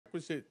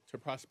prerequisite to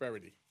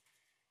prosperity.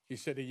 He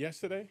said it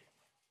yesterday,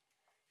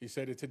 he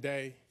said it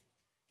today,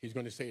 he's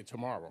going to say it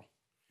tomorrow.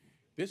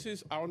 This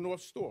is our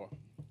North Star,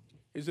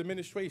 his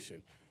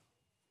administration.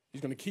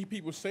 He's going to keep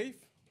people safe.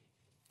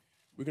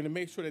 We're going to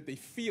make sure that they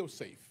feel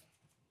safe.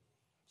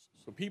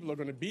 So people are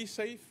going to be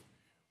safe.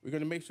 We're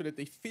going to make sure that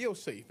they feel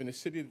safe in the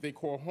city that they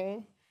call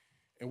home.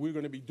 And we're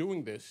going to be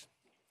doing this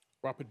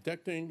while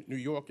protecting New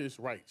Yorkers'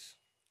 rights.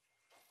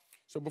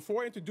 So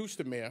before I introduce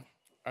the mayor,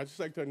 I'd just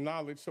like to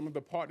acknowledge some of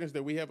the partners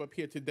that we have up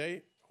here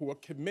today who are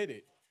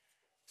committed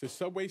to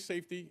subway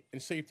safety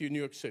and safety in New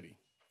York City.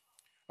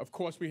 Of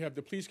course, we have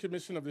the Police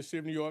Commissioner of the City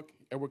of New York,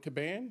 Edward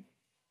Caban.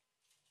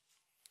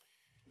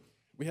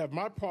 We have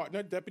my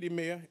partner, Deputy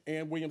Mayor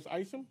Ann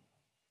Williams-Isom.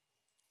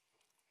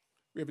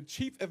 We have a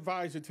Chief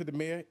Advisor to the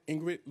Mayor,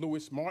 Ingrid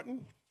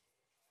Lewis-Martin.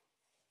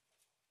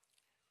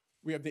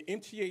 We have the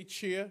MTA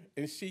Chair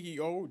and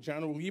CEO,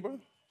 John Oliva.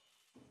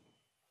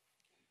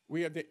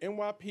 We have the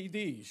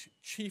NYPD's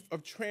Chief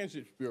of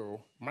Transit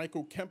Bureau,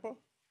 Michael Kemper.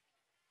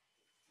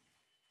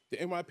 The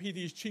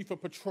NYPD's Chief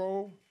of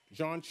Patrol,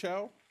 John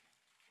Chell.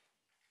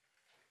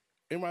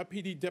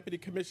 NYPD Deputy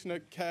Commissioner,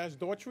 Kaz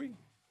Daughtry.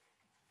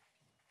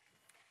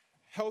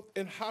 Health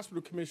and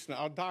Hospital Commissioner,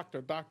 our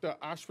doctor, Dr.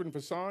 Ashwin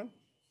Vasan.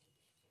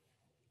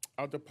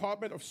 Our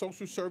Department of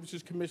Social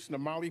Services Commissioner,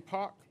 Molly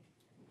Park.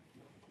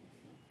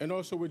 And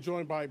also we're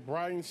joined by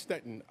Brian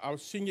Stetton, our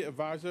Senior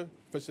Advisor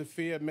for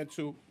Severe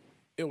Mental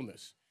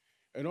Illness.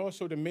 And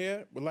also the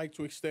mayor would like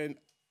to extend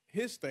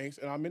his thanks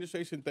and our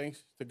administration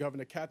thanks to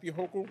Governor Kathy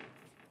Hochul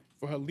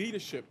for her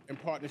leadership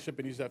and partnership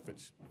in these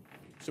efforts.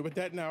 So with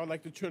that now, I'd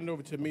like to turn it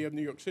over to the Mayor of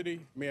New York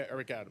City, Mayor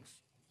Eric Adams.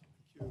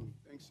 Thank you.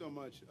 Thanks so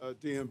much,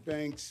 DM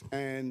Banks.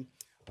 And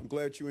I'm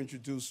glad you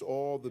introduced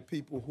all the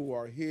people who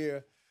are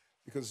here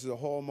because it's a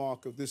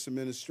hallmark of this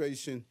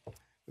administration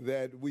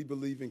that we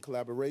believe in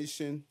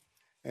collaboration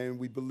and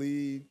we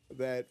believe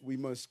that we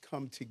must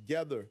come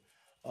together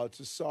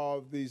to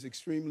solve these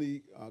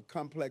extremely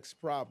complex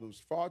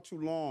problems. Far too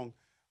long,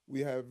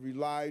 we have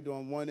relied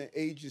on one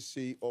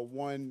agency or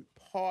one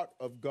part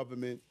of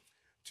government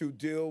to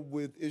deal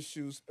with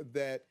issues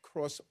that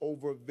cross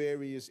over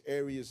various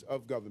areas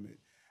of government.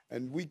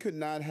 And we could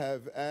not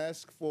have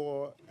asked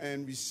for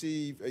and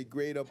received a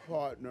greater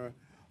partner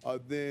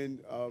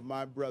than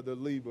my brother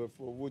Lieber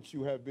for what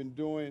you have been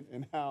doing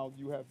and how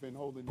you have been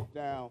holding it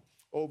down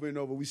over and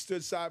over. We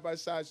stood side by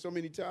side so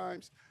many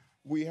times.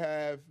 We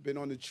have been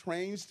on the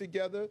trains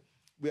together.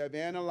 We have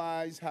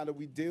analyzed how do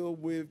we deal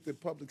with the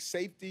public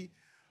safety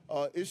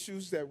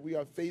issues that we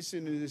are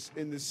facing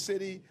in the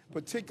city,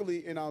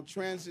 particularly in our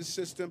transit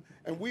system.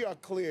 And we are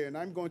clear, and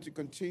I'm going to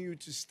continue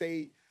to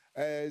state,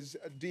 as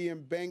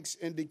DM Banks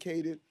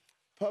indicated,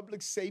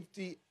 public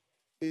safety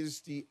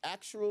is the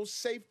actual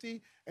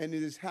safety, and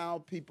it is how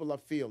people are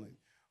feeling.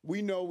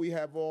 We know we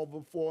have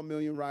over 4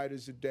 million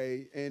riders a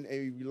day in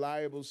a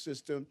reliable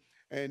system,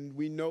 and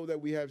we know that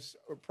we have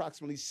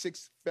approximately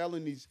 6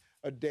 felonies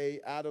a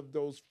day out of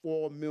those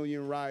 4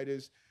 million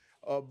riders.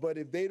 But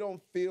if they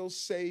don't feel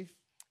safe,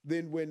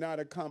 then we're not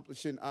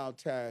accomplishing our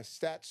task.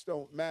 Stats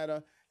don't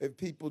matter if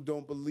people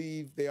don't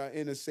believe they are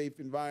in a safe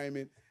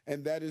environment,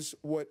 and that is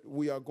what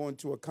we are going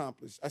to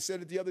accomplish. I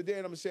said it the other day,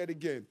 and I'm going to say it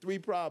again. 3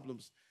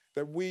 problems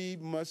that we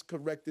must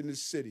correct in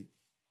this city.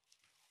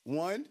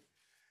 One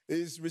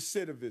is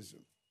recidivism.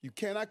 You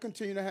cannot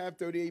continue to have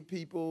 38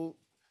 people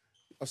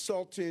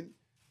assaulting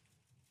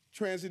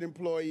transit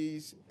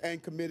employees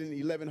and committing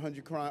over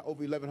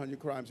 1,100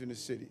 crimes in the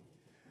city.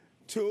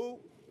 2,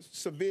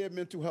 severe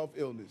mental health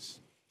illness.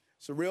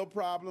 It's a real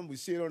problem. We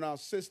see it on our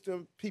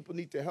system. People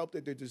need the help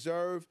that they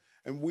deserve,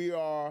 and we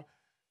are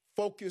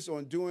focused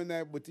on doing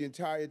that with the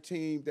entire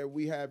team that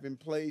we have in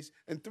place.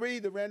 And 3,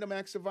 the random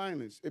acts of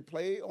violence. It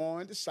plays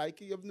on the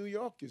psyche of New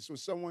Yorkers. So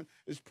someone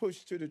is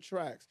pushed to the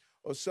tracks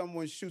or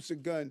someone shoots a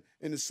gun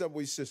in the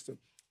subway system.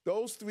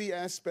 Those 3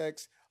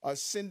 aspects are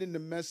sending the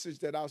message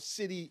that our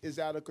city is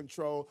out of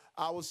control.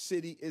 Our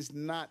city is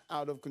not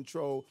out of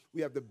control.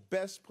 We have the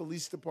best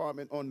police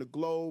department on the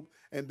globe,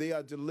 and they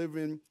are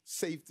delivering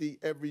safety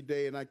every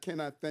day, and I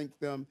cannot thank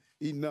them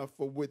enough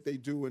for what they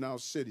do in our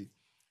city.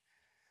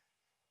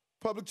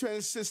 Public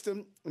transit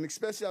system, and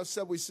especially our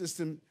subway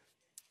system,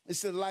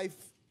 it's the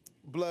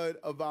lifeblood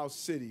of our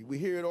city. We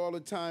hear it all the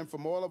time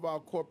from all of our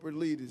corporate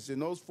leaders, and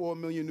those 4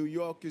 million New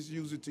Yorkers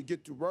use it to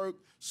get to work,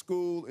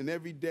 school, and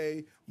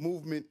everyday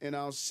movement in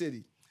our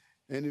city.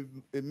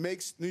 And it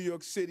makes New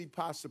York City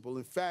possible.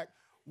 In fact,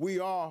 we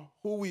are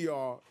who we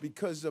are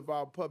because of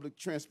our public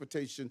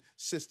transportation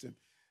system.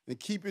 And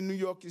keeping New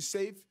Yorkers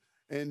safe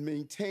and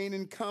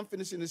maintaining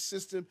confidence in the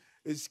system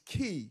is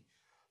key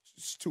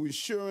to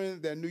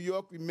ensuring that New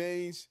York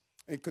remains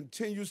and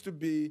continues to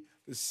be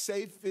the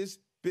safest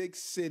big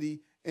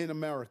city in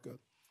America.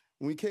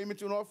 When we came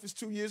into an office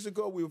 2 years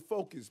ago, we were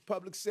focused: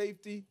 public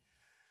safety,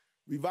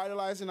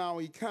 revitalizing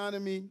our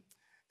economy,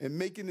 and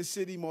making the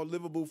city more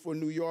livable for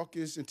New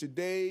Yorkers. And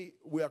today,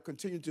 we are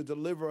continuing to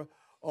deliver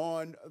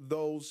on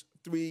those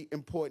 3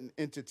 important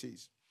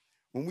entities.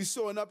 When we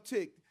saw an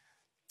uptick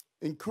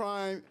in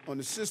crime on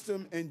the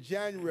system in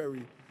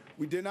January,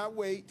 we did not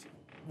wait.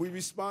 we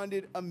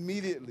responded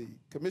immediately.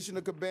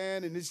 Commissioner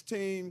Caban and his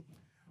team,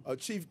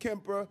 Chief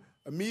Kemper,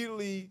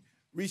 immediately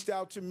reached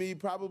out to me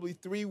probably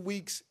 3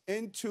 weeks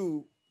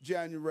into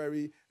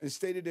January and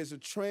stated there's a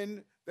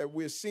trend that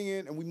we're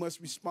seeing and we must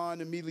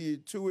respond immediately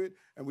to it,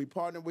 and we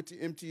partnered with the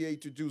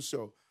MTA to do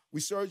so. We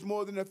surged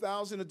more than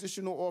 1,000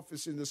 additional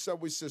officers in the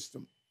subway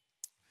system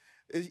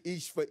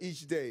for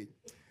each day.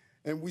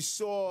 And we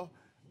saw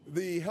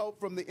the help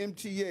from the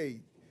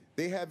MTA.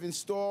 They have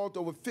installed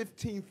over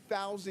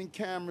 15,000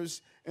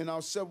 cameras in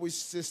our subway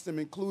system,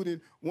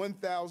 including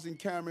 1,000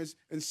 cameras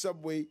in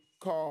subway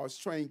cars,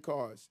 train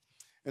cars.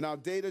 And our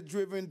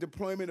data-driven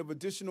deployment of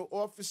additional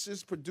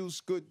officers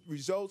produced good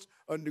results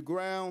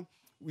underground.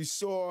 We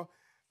saw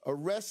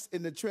arrests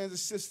in the transit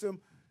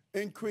system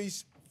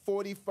increase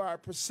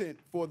 45%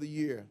 for the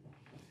year.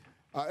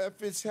 Our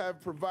efforts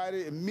have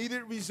provided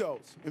immediate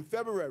results. In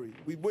February,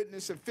 we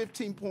witnessed a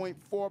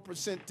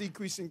 15.4%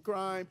 decrease in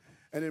crime,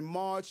 and in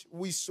March,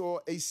 we saw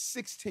a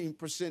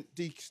 16%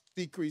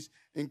 decrease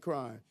in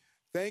crime.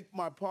 Thank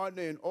my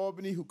partner in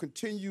Albany who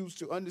continues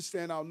to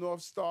understand our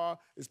North Star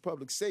is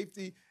public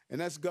safety, and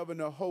that's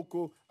Governor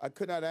Hochul. I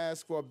could not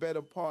ask for a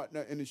better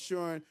partner in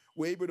ensuring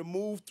we're able to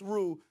move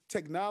through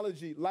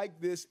technology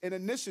like this and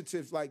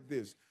initiatives like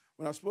this.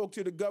 When I spoke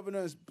to the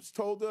governor and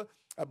told her,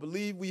 I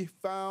believe we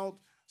found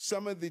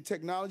some of the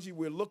technology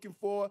we're looking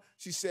for,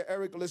 she said,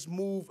 Eric, let's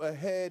move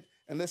ahead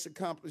and let's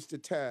accomplish the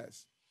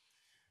task.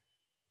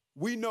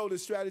 We know the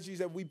strategies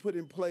that we put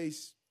in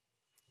place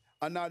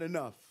are not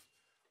enough.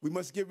 We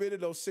must get rid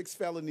of those 6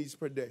 felonies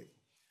per day.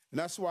 And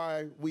that's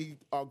why we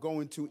are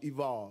going to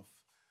evolve.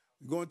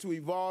 We're going to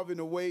evolve in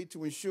a way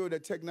to ensure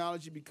that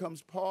technology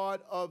becomes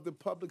part of the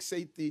public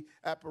safety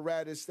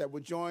apparatus that will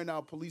join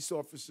our police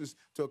officers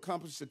to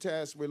accomplish the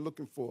task we're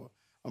looking for.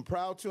 I'm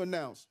proud to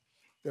announce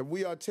that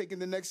we are taking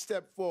the next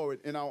step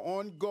forward in our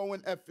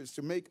ongoing efforts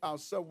to make our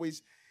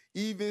subways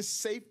even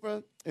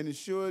safer and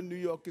ensure New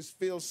Yorkers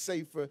feel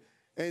safer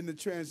in the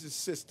transit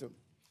system.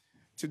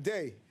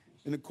 Today,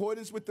 in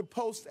accordance with the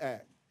Post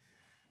Act,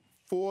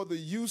 for the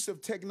use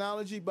of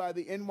technology by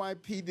the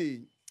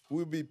NYPD,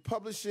 we'll be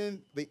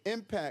publishing the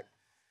impact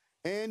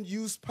and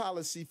use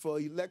policy for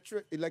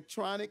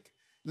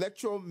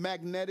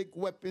electromagnetic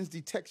weapons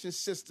detection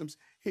systems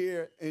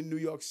here in New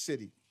York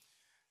City.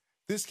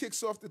 This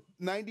kicks off the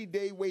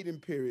 90-day waiting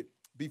period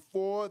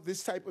before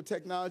this type of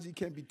technology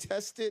can be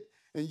tested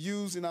and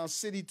used in our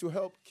city to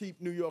help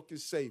keep New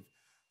Yorkers safe.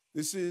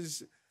 This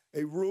is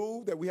a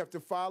rule that we have to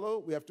follow.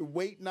 We have to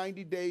wait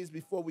 90 days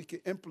before we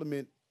can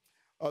implement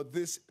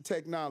this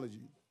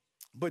technology.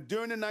 But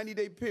during the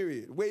 90-day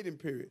waiting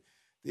period,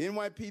 the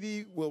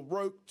NYPD will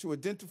work to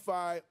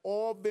identify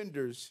all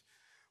vendors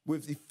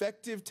with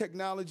effective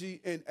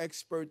technology and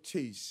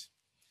expertise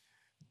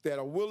that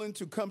are willing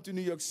to come to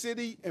New York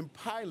City and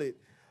pilot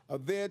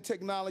their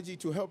technology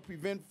to help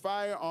prevent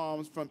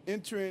firearms from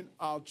entering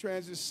our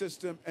transit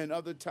system and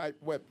other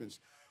type weapons.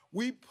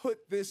 We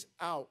put this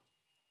out,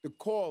 the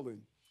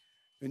calling,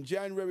 in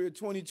January of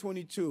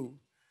 2022,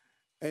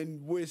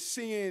 and we're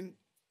seeing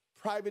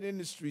private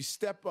industry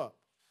step up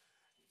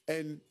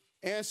and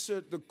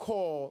answer the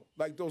call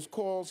like those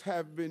calls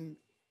have been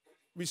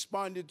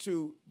responded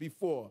to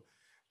before.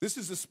 This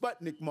is a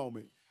Sputnik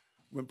moment.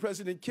 When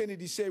President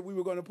Kennedy said we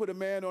were going to put a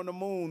man on the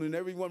moon and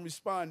everyone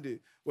responded.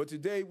 Well,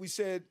 today we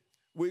said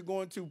we're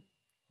going to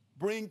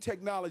bring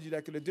technology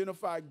that can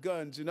identify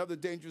guns and other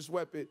dangerous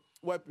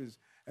weapons,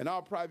 and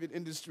our private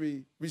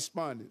industry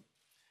responded.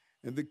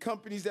 And the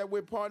companies that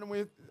we're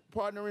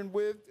partnering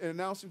with and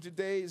announcing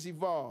today is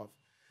Evolve.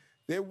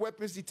 Their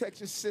weapons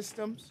detection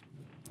systems,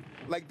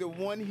 like the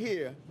one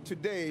here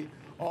today,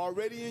 are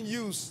already in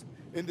use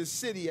in the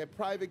city at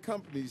private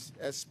companies,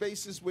 at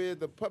spaces where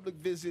the public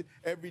visit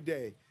every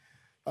day,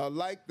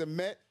 like the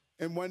Met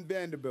and One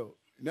Vanderbilt.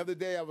 Another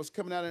day I was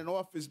coming out of an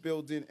office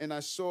building and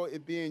I saw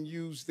it being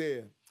used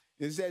there.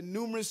 It's at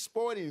numerous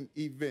sporting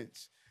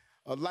events,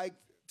 like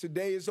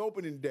today is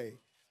opening day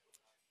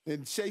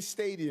in Shea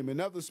Stadium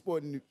and other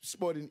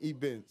sporting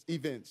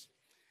events.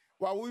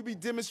 While we'll be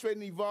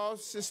demonstrating the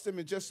Evolve system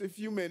in just a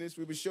few minutes,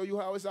 we will show you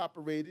how it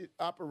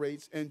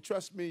operates, and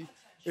trust me,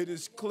 it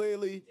is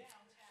clearly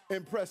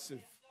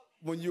impressive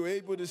when you're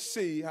able to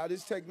see how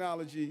this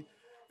technology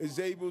is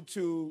able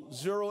to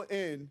zero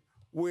in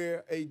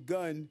where a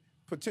gun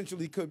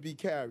potentially could be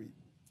carried.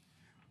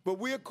 But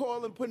we're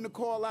putting the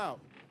call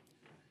out.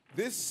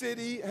 This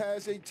city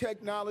has a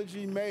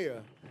technology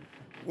mayor.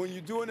 When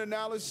you do an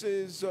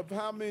analysis of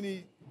how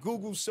many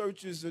Google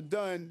searches are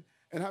done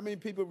and how many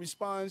people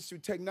respond to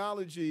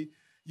technology,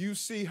 you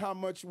see how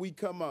much we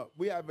come up.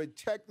 We have a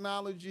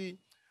technology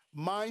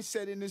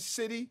mindset in this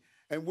city,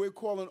 and we're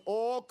calling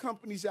all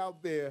companies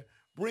out there,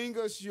 bring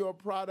us your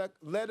product,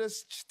 let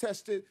us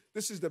test it.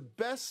 This is the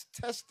best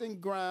testing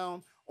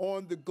ground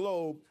on the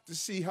globe to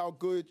see how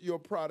good your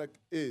product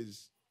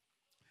is.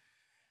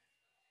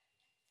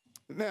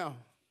 Now,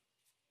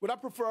 would I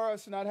prefer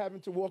us not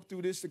having to walk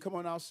through this to come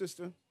on our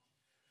system?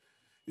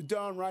 You're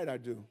darn right I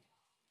do.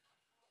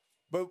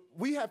 But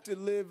we have to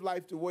live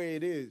life the way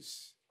it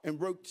is and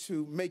work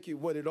to make it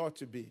what it ought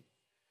to be.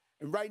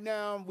 And right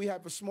now, we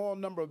have a small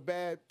number of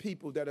bad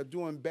people that are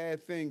doing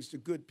bad things to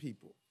good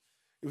people.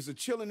 It was a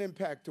chilling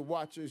impact to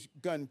watch a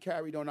gun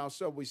carried on our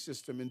subway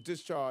system and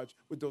discharged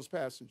with those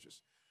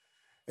passengers.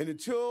 And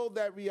until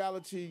that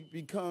reality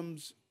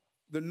becomes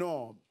the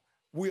norm,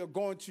 we are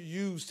going to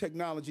use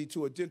technology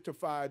to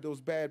identify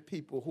those bad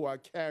people who are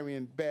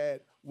carrying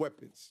bad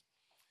weapons.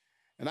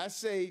 And I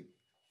say,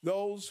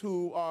 those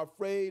who are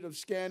afraid of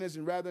scanners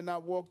and rather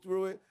not walk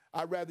through it,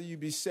 I'd rather you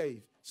be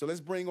safe. So let's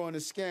bring on the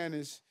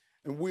scanners,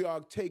 and we are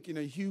taking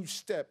a huge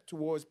step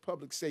towards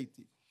public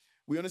safety.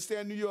 We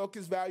understand New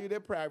Yorkers value their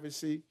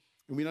privacy,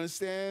 and we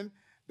understand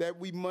that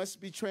we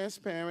must be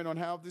transparent on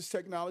how this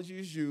technology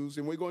is used,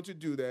 and we're going to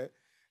do that.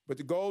 But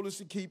the goal is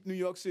to keep New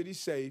York City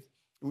safe,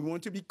 and we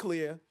want to be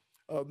clear,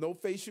 no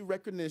facial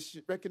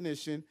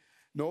recognition,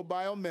 no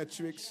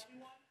biometrics,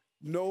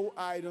 no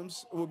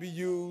items will be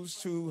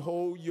used to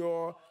hold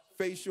your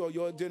facial or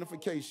your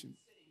identification.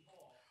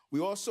 We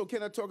also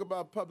cannot talk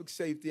about public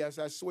safety as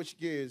I switch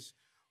gears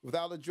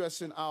without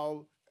addressing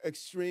our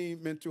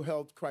extreme mental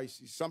health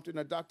crisis, something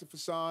that Dr.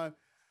 Fassan,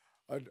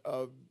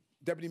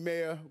 Deputy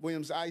Mayor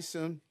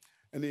Williams-Eisen,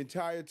 and the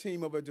entire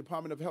team of the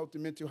Department of Health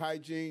and Mental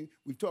Hygiene,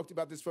 we've talked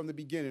about this from the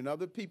beginning.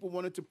 Other people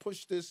wanted to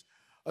push this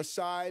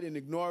aside and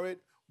ignore it.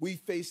 We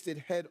faced it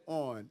head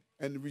on,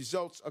 and the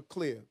results are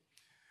clear.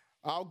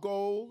 Our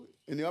goal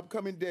in the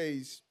upcoming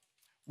days,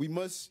 we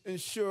must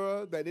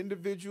ensure that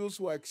individuals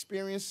who are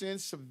experiencing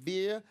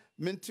severe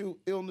mental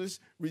illness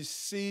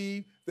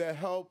receive the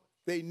help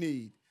they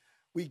need.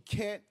 We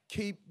can't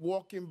keep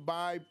walking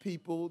by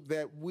people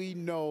that we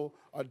know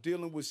are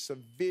dealing with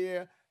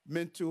severe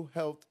mental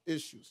health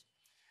issues.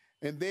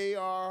 And they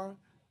are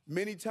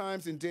many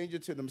times in danger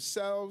to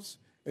themselves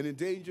and in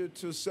danger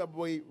to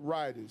subway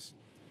riders.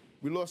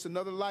 We lost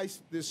another life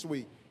this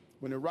week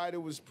when a rider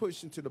was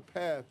pushed into the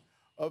path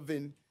of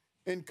an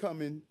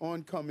incoming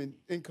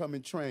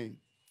train.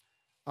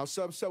 Our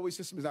subway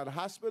system is not a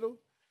hospital,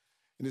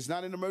 and it's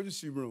not an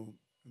emergency room.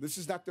 This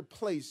is not the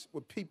place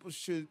where people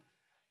should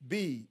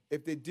be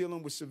if they're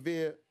dealing with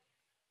severe,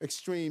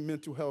 extreme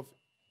mental health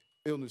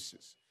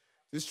illnesses.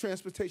 This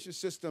transportation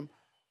system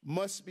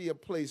must be a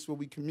place where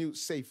we commute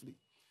safely.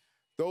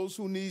 Those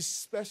who need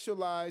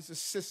specialized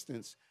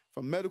assistance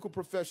from medical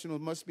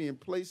professionals must be in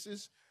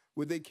places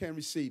where they can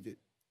receive it.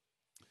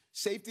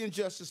 Safety and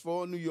justice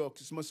for all New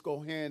Yorkers must go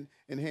hand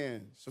in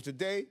hand. So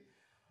today,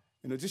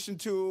 in addition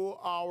to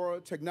our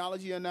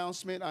technology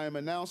announcement, I am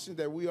announcing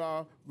that we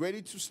are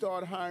ready to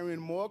start hiring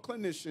more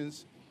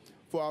clinicians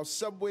for our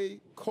subway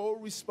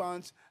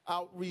co-response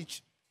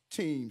outreach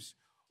teams,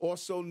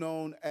 also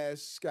known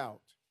as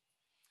SCOUT.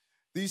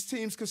 These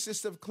teams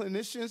consist of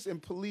clinicians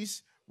and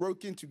police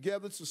working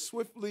together to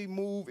swiftly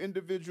move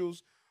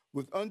individuals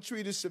with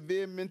untreated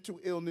severe mental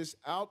illness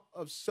out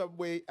of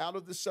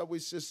the subway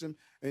system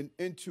and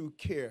into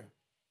care.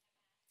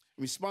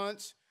 In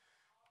response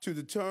to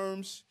the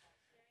team's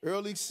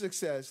early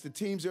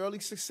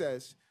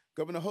success,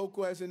 Governor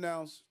Hochul has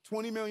announced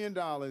 $20 million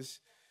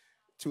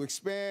to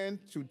expand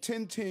to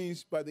 10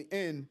 teams by the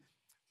end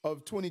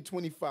of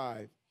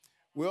 2025.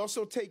 We're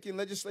also taking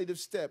legislative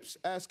steps,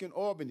 asking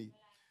Albany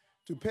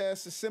to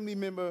pass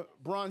Assemblymember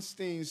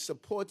Bronstein's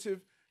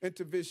Supportive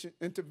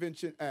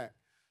Intervention Act.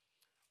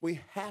 We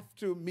have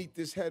to meet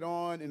this head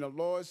on, and the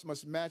laws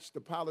must match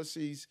the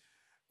policies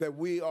that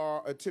we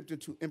are attempting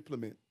to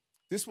implement.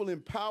 This will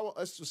empower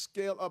us to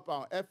scale up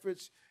our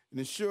efforts and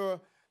ensure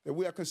that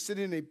we are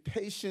considering a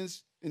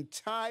patient's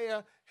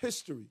entire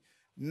history,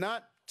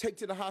 not take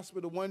to the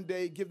hospital one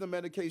day, give them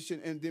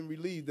medication, and then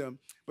relieve them,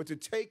 but to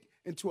take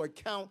into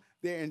account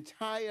their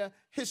entire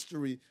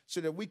history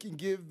so that we can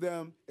give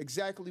them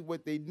exactly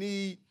what they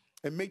need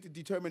and make the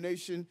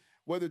determination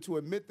whether to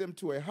admit them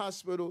to a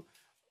hospital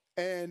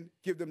and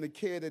give them the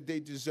care that they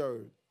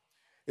deserve.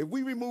 If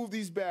we remove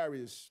these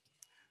barriers,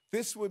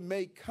 this would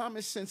make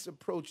common sense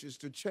approaches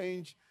to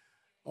change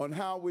on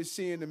how we're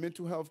seeing the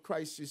mental health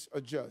crisis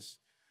adjust.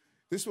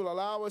 This will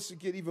allow us to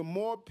get even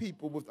more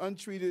people with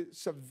untreated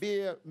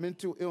severe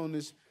mental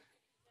illness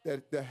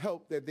the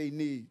help that they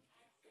need.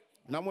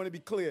 And I want to be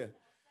clear,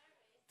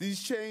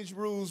 these change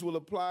rules will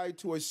apply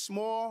to a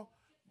small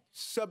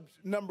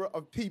number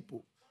of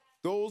people.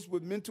 Those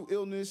with mental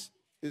illness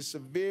is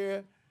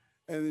severe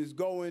and is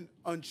going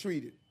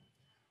untreated.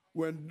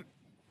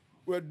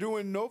 We're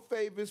doing no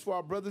favors for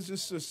our brothers and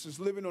sisters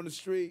living on the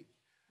street,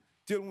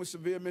 dealing with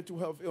severe mental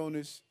health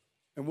illness,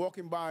 and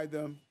walking by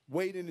them,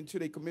 waiting until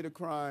they commit a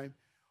crime,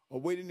 or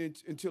waiting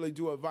until they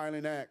do a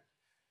violent act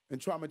and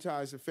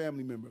traumatize a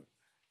family member.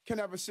 Can't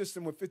have a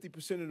system where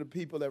 50% of the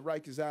people at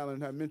Rikers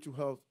Island have mental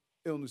health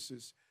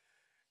illnesses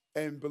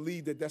and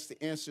believe that that's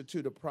the answer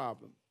to the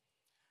problem.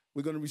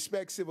 We're going to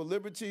respect civil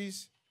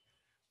liberties,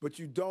 but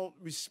you don't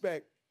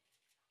respect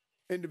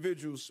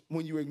individuals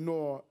when you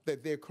ignore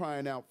that they're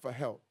crying out for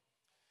help.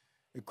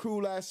 The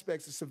cruel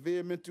aspects of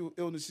severe mental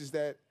illness is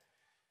that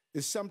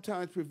it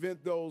sometimes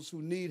prevent those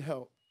who need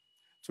help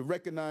to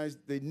recognize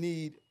the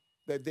need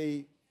that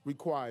they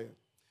require.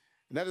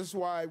 And that is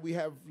why we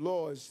have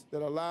laws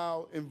that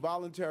allow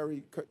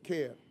involuntary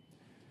care.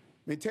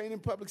 Maintaining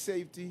public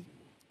safety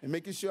and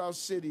making sure our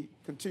city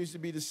continues to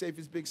be the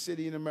safest big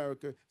city in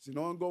America is an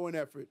ongoing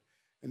effort.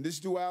 And this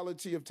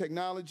duality of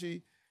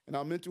technology and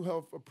our mental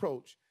health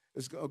approach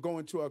is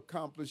going to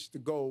accomplish the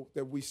goal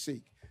that we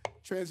seek.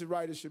 Transit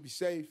riders should be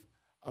safe.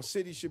 Our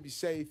city should be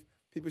safe.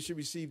 People should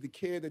receive the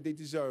care that they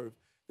deserve.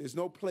 There's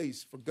no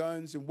place for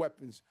guns and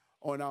weapons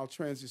on our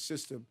transit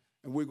system,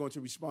 and we're going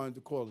to respond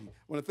accordingly.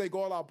 I want to thank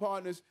all our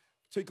partners.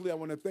 Particularly, I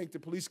want to thank the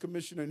police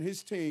commissioner and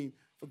his team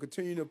for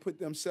continuing to put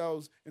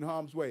themselves in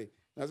harm's way.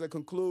 And as I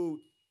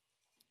conclude,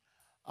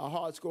 our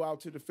hearts go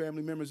out to the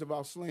family members of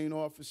our slain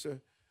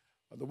officer.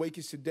 The wake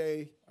is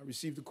today. I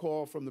received a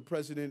call from the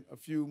president a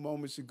few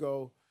moments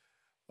ago,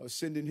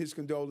 sending his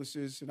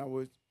condolences, and I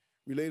would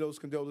relay those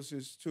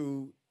condolences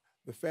to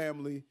the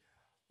family.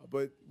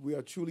 But we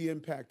are truly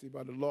impacted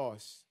by the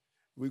loss.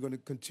 We're going to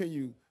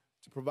continue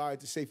to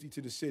provide the safety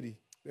to the city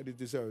that it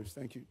deserves.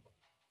 Thank you.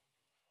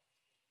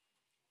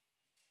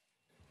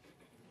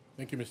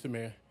 Thank you, Mr.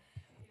 Mayor.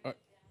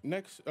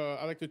 Next,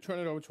 I'd like to turn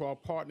it over to our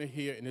partner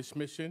here in this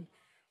mission,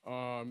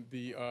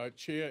 the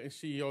Chair and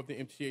CEO of the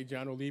MTA,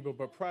 John Oliva.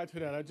 But prior to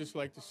that, I'd just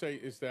like to say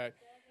is that,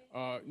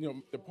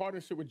 the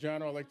partnership with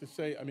John, I'd like to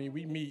say, I mean,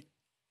 we meet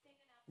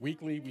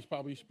weekly. We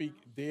probably speak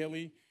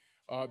daily.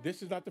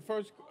 This is not the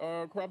first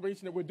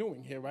collaboration that we're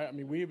doing here, right? I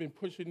mean, we have been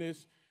pushing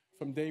this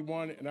from day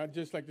one, and I'd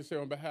just like to say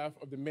on behalf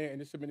of the mayor and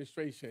this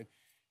administration,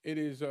 it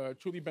is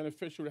truly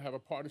beneficial to have a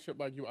partnership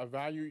like you. I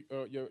value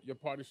your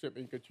partnership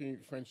and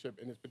continued friendship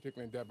in this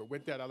particular endeavor.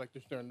 With that, I'd like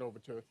to turn it over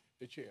to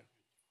the chair.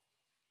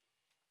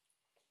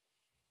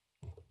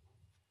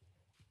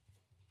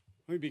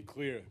 Let me be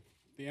clear.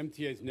 The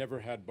MTA has never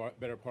had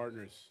better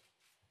partners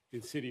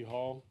in City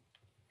Hall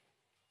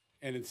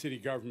and in city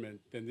government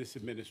than this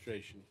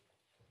administration.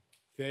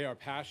 They are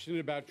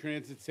passionate about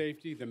transit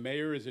safety. The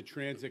mayor is a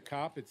transit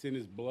cop. It's in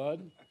his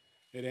blood.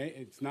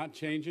 It's not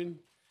changing.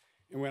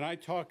 And when I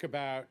talk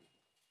about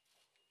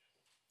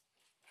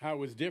how it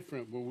was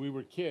different when we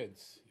were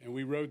kids and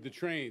we rode the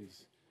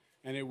trains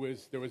and there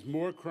was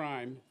more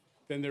crime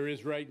than there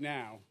is right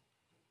now,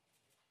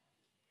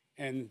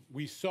 and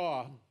we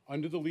saw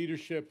under the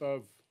leadership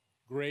of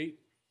great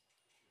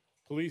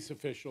police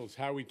officials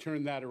how we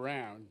turned that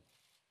around.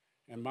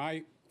 And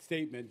my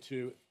statement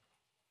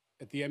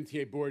at the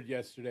MTA board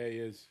yesterday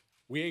is,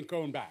 we ain't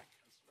going back.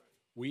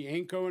 We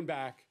ain't going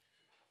back.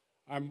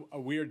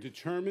 We are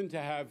determined to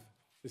have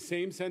the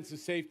same sense of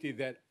safety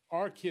that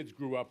our kids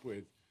grew up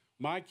with.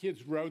 My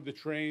kids rode the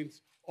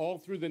trains all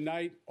through the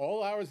night,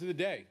 all hours of the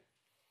day.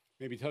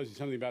 Maybe tells you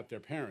something about their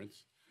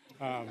parents.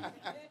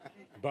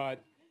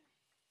 But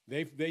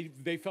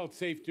they felt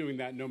safe doing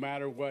that no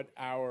matter what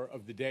hour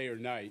of the day or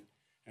night.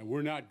 And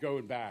we're not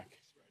going back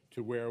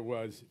to where it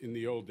was in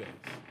the old days.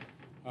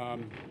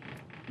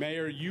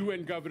 Mayor, you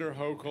and Governor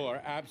Hochul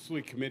are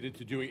absolutely committed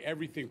to doing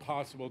everything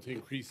possible to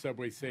increase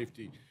subway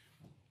safety.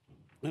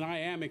 And I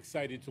am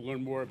excited to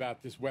learn more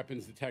about this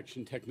weapons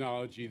detection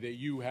technology that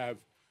you have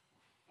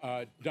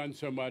done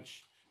so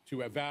much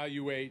to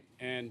evaluate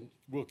and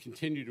will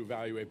continue to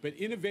evaluate. But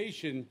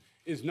innovation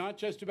is not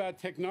just about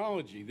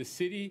technology. The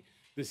city,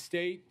 the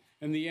state,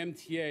 and the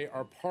MTA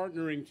are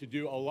partnering to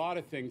do a lot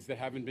of things that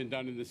haven't been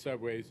done in the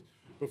subways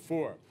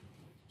before.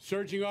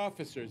 Surging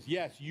officers,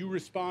 yes, you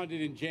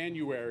responded in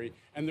January,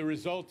 and the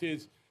result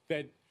is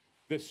that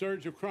the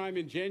surge of crime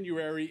in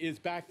January is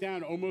back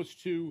down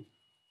almost to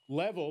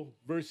level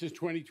versus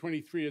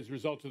 2023 as a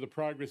result of the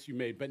progress you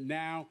made. But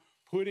now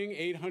putting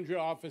 800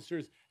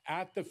 officers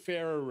at the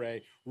fare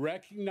array,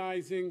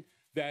 recognizing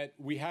that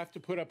we have to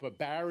put up a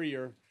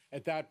barrier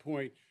at that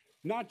point,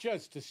 not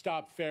just to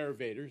stop fare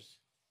evaders,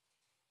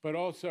 but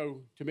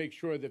also to make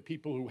sure that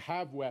people who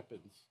have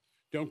weapons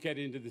don't get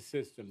into the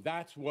system.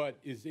 That's what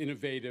is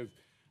innovative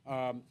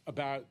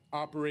about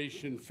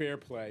Operation Fair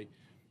Play.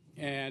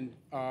 And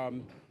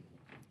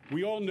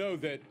we all know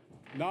that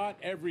not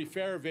every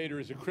fare evader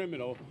is a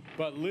criminal,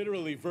 but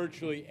literally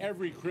virtually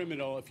every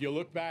criminal, if you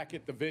look back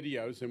at the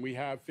videos, and we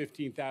have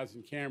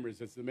 15,000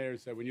 cameras, as the mayor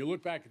said, when you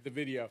look back at the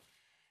video,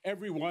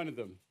 every one of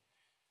them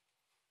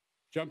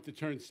jumped the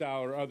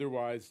turnstile or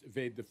otherwise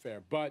evade the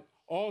fare. But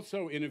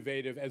also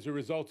innovative as a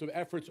result of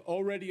efforts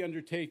already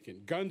undertaken.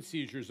 Gun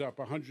seizures up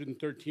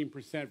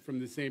 113% from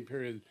the same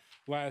period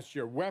last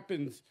year.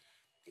 Weapons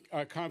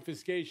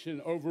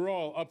confiscation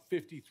overall up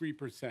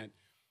 53%.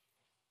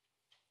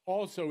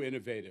 Also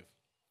innovative.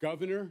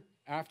 Governor,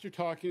 after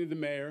talking to the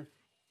mayor,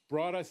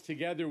 brought us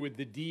together with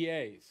the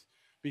DAs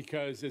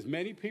because as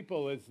many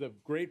people as the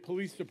great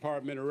police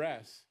department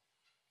arrests,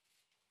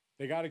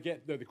 they got to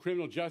get, the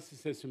criminal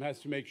justice system has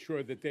to make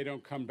sure that they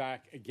don't come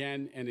back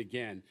again and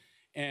again.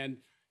 And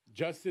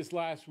just this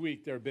last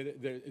week, there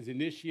is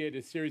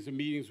initiated a series of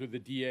meetings with the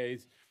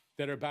DAs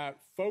that are about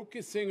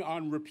focusing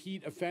on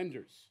repeat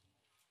offenders.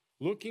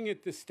 Looking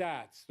at the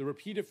stats, the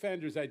repeat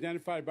offenders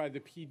identified by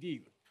the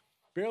PD,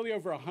 barely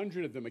over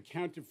 100 of them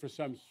accounted for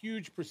some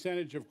huge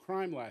percentage of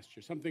crime last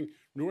year, something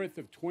north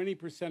of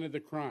 20% of the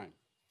crime.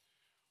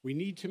 We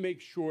need to make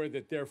sure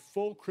that their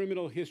full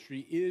criminal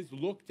history is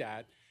looked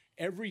at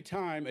every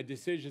time a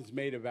decision is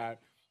made about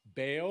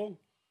bail,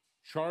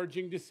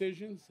 charging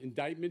decisions,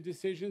 indictment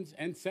decisions,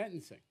 and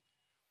sentencing.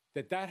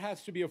 That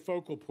has to be a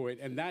focal point,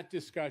 and that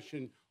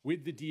discussion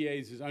with the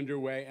DAs is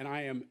underway, and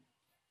I am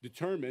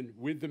determined,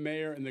 with the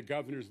mayor and the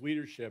governor's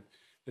leadership,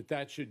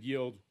 that should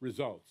yield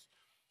results.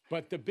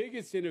 But the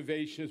biggest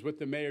innovation is what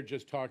the mayor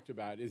just talked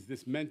about, is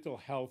this mental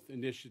health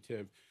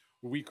initiative,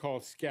 what we call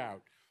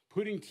SCOUT,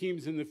 putting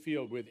teams in the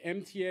field with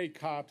MTA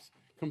cops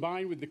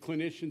combined with the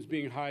clinicians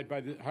being hired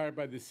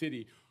by the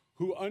city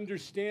who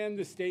understand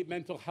the state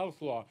mental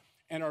health law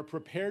and are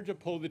prepared to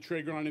pull the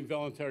trigger on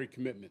involuntary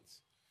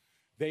commitments.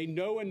 They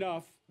know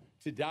enough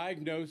to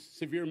diagnose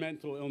severe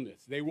mental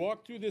illness. They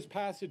walk through this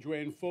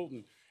passageway in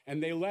Fulton,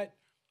 and they let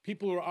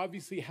people who are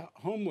obviously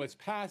homeless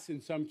pass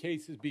in some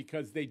cases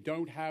because they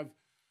don't have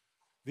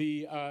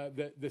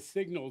the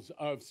signals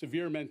of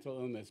severe mental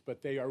illness.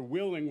 But they are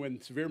willing,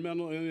 when severe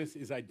mental illness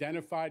is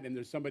identified and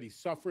there's somebody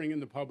suffering in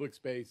the public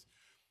space,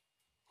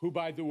 who,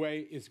 by the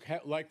way, is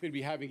likely to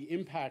be having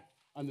impact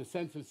on the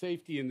sense of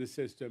safety in the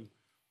system,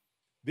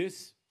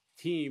 this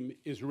team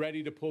is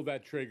ready to pull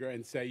that trigger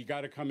and say, you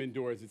got to come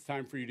indoors. It's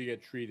time for you to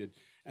get treated.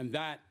 And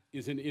that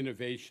is an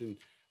innovation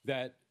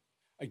that,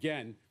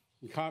 again,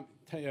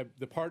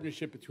 the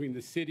partnership between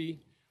the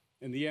city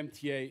and the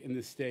MTA and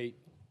the state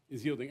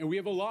is yielding. And we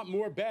have a lot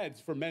more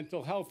beds for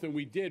mental health than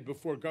we did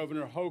before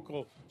Governor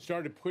Hochul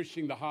started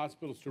pushing the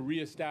hospitals to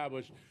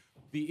reestablish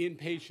the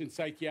inpatient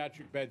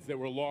psychiatric beds that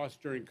were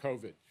lost during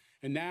COVID.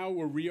 And now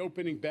we're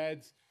reopening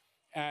beds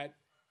at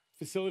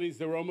facilities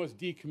that were almost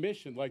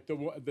decommissioned, like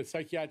the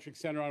psychiatric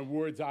center on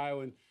Ward's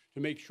Island, to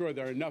make sure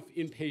there are enough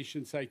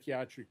inpatient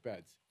psychiatric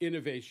beds.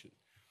 Innovation.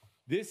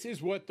 This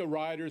is what the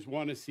riders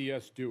want to see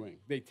us doing.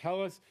 They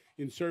tell us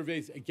in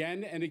surveys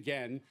again and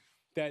again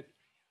that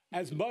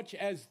as much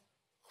as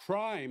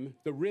crime,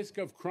 the risk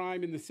of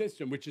crime in the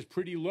system, which is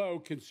pretty low,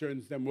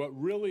 concerns them, what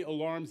really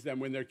alarms them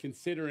when they're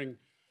considering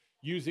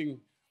using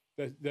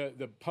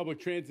the public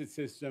transit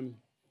system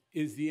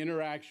is the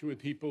interaction with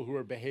people who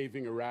are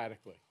behaving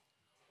erratically.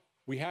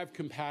 We have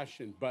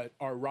compassion, but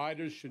our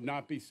riders should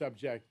not be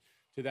subject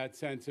to that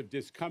sense of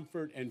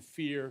discomfort and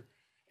fear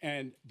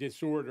and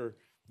disorder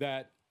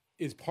that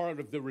is part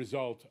of the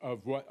result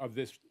of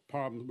this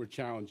problem we're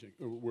challenging,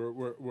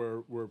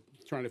 we're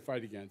trying to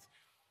fight against.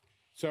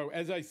 So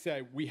as I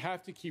said, we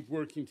have to keep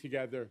working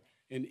together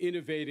and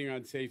innovating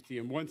on safety.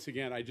 And once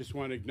again, I just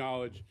want to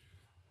acknowledge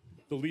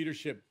the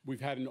leadership we've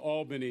had in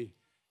Albany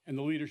and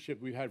the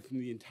leadership we've had from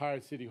the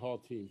entire City Hall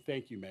team.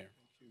 Thank you, Mayor.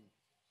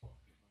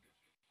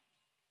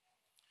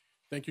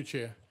 Thank you,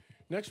 Chair.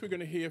 Next, we're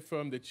going to hear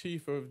from the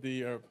Chief of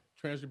the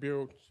Transit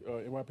Bureau,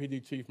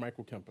 NYPD Chief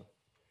Michael Kemper.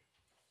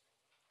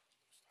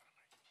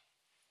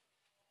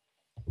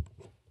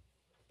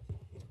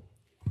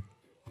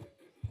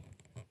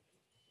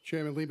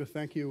 Chairman Lieber,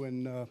 thank you,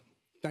 and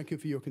thank you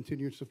for your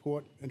continued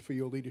support and for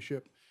your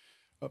leadership.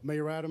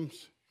 Mayor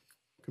Adams,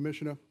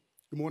 Commissioner,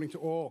 good morning to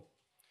all.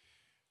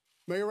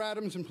 Mayor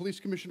Adams and Police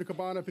Commissioner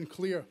Cabana have been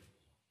clear.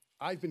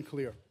 I've been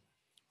clear.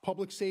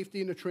 Public safety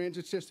in the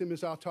transit system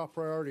is our top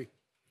priority.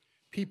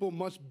 People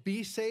must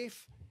be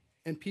safe,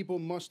 and people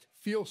must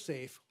feel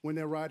safe when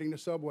they're riding the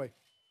subway.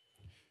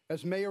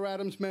 As Mayor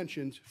Adams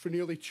mentioned, for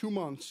nearly 2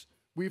 months,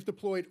 we've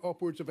deployed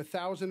upwards of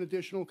 1,000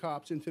 additional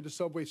cops into the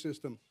subway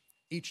system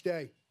each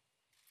day.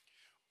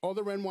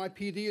 Other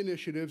NYPD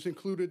initiatives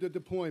included the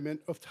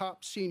deployment of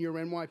top senior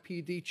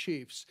NYPD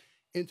chiefs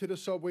into the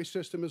subway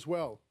system as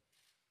well.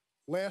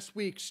 Last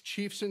week's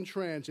Chiefs in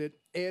Transit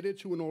added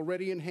to an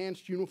already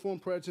enhanced uniform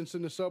presence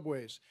in the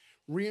subways,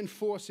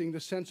 reinforcing the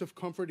sense of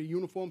comfort a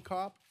uniformed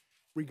cop,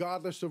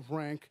 regardless of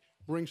rank,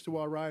 brings to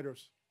our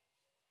riders.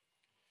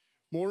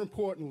 More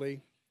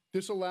importantly,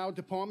 this allowed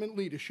department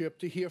leadership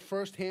to hear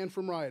firsthand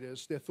from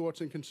riders their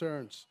thoughts and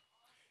concerns.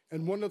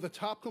 And one of the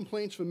top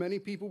complaints from many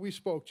people we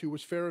spoke to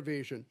was fare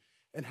evasion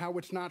and how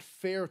it's not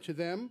fair to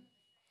them,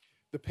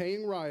 the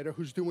paying rider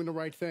who's doing the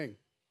right thing.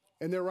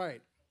 And they're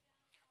right.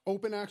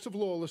 Open acts of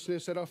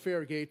lawlessness at our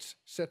fare gates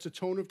sets a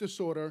tone of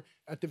disorder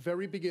at the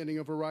very beginning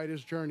of a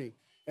rider's journey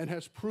and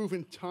has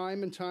proven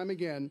time and time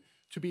again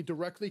to be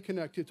directly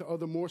connected to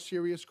other more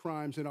serious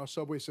crimes in our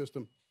subway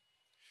system.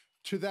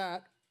 To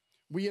that,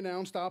 we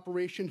announced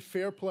Operation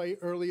Fair Play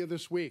earlier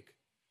this week.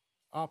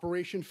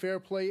 Operation Fair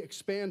Play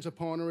expands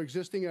upon our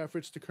existing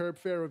efforts to curb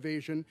fare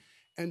evasion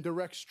and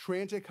directs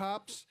transit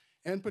cops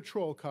and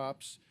patrol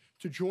cops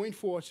to join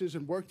forces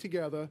and work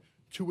together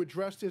to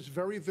address this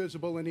very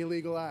visible and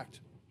illegal act.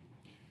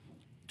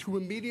 To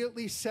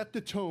immediately set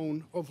the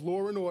tone of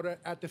law and order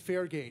at the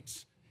fare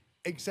gates,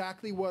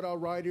 exactly what our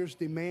riders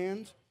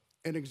demand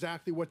and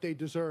exactly what they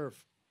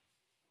deserve.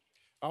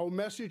 Our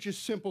message is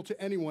simple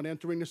to anyone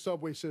entering the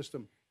subway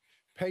system.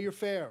 Pay your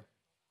fare,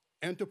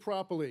 enter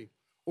properly,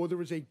 or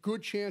there is a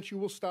good chance you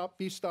will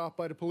be stopped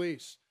by the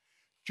police.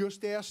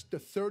 Just ask the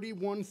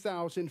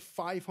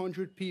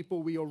 31,500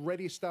 people we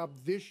already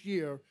stopped this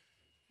year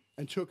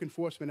and took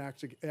enforcement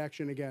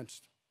action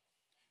against.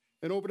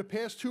 And over the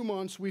past 2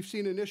 months, we've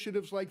seen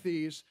initiatives like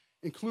these,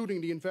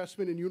 including the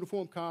investment in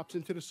uniformed cops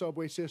into the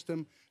subway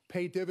system,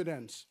 pay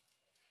dividends.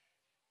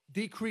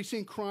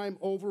 Decreasing crime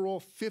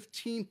overall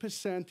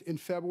 15% in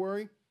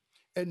February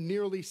and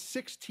nearly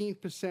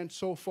 16%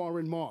 so far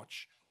in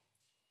March.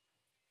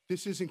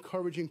 This is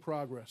encouraging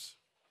progress.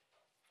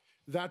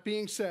 That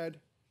being said,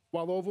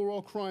 while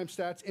overall crime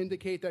stats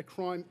indicate that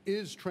crime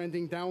is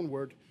trending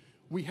downward,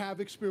 we have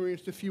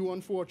experienced a few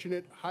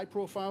unfortunate,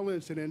 high-profile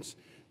incidents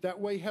that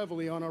weigh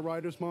heavily on our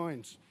riders'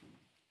 minds.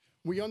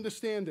 We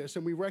understand this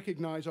and we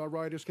recognize our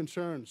riders'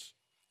 concerns.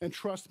 And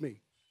trust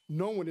me,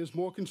 no one is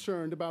more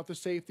concerned about the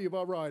safety of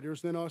our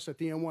riders than us at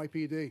the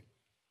NYPD.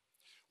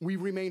 We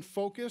remain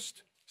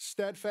focused,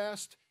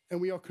 steadfast,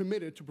 and we are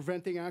committed to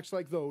preventing acts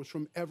like those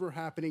from ever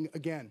happening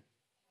again.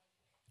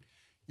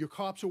 Your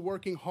cops are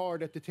working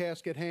hard at the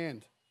task at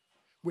hand,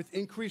 with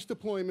increased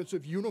deployments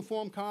of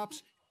uniformed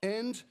cops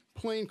and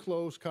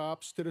plainclothes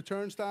cops to the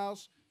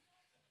turnstiles,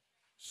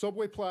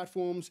 subway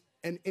platforms,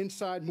 and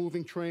inside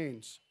moving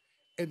trains.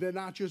 And they're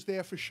not just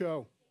there for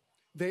show.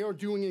 They are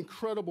doing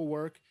incredible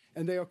work,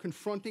 and they are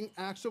confronting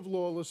acts of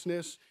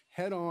lawlessness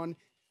head-on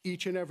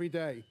each and every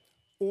day,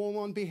 all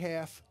on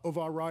behalf of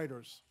our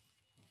riders.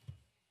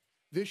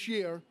 This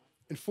year,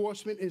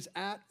 enforcement is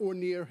at or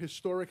near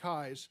historic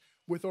highs,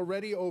 with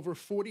already over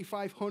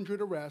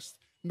 4,500 arrests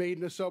made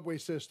in the subway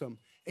system,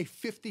 a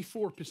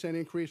 54%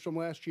 increase from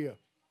last year.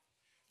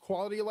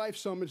 Quality of life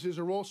summonses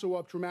are also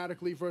up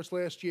dramatically versus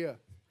last year.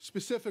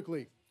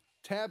 Specifically,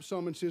 tab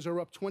summonses are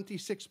up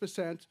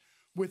 26%,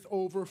 with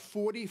over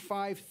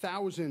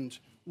 45,000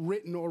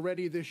 written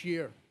already this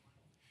year.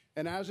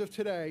 And as of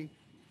today,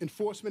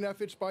 enforcement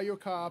efforts by your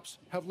cops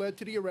have led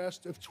to the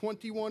arrest of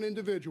 21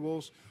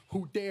 individuals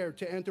who dared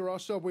to enter our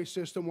subway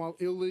system while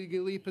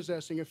illegally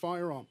possessing a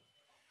firearm.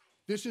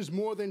 This is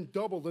more than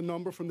double the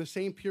number from the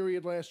same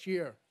period last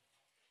year.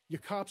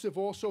 Your cops have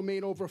also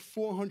made over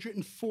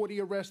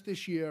 440 arrests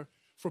this year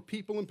for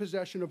people in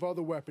possession of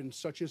other weapons,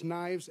 such as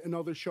knives and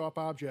other sharp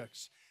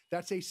objects.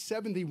 That's a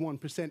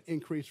 71%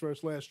 increase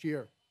versus last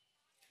year.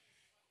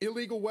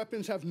 Illegal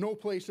weapons have no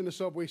place in the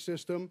subway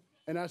system,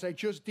 and as I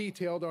just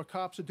detailed, our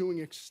cops are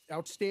doing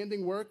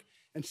outstanding work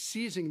and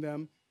seizing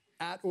them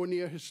at or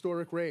near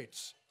historic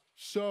rates.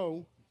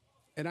 So,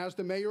 and as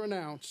the mayor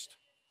announced,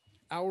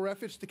 our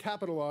efforts to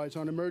capitalize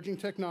on emerging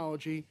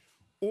technology,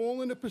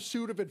 all in the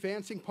pursuit of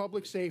advancing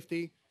public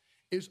safety,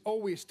 is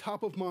always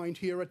top of mind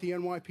here at the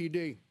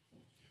NYPD.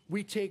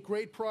 We take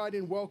great pride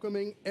in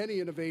welcoming any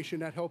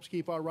innovation that helps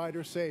keep our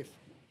riders safe.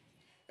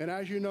 And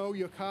as you know,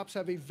 your cops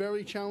have a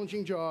very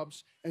challenging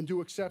jobs and do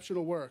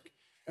exceptional work.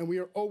 And we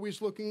are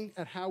always looking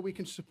at how we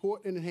can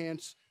support and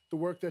enhance the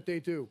work that they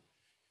do.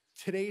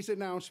 Today's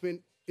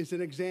announcement is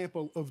an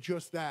example of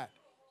just that.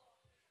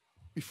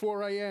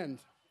 Before I end,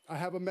 I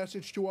have a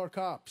message to our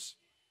cops.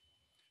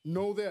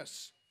 Know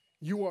this,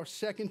 you are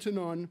second to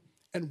none,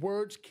 and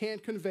words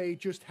can't convey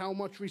just how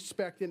much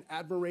respect and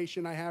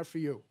admiration I have for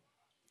you.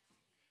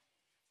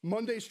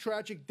 Monday's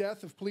tragic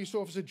death of police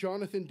officer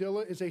Jonathan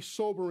Dilla is a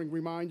sobering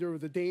reminder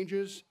of the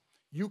dangers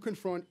you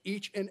confront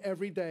each and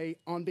every day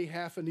on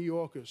behalf of New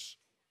Yorkers.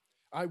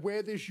 I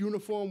wear this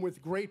uniform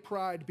with great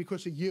pride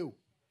because of you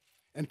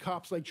and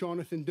cops like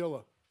Jonathan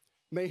Dilla.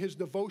 May his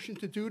devotion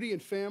to duty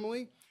and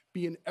family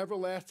be an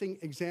everlasting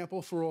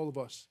example for all of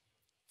us.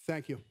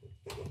 Thank you.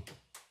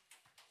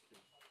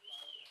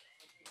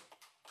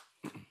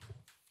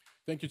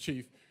 Thank you,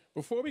 Chief.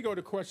 Before we go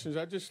to questions,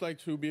 I'd just like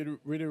to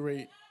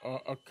reiterate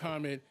a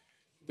comment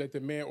that the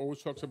mayor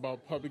always talks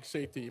about: public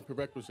safety and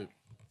prerequisite.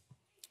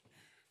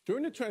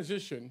 During the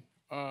transition,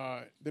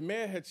 the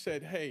mayor had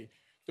said, hey,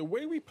 the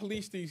way we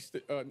police these,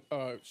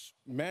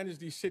 manage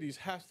these cities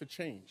has to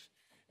change.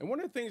 And one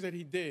of the things that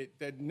he did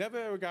that never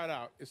ever got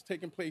out, is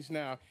taking place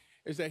now,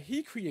 is that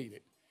he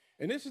created,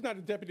 and this is not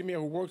a deputy mayor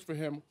who works for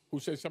him who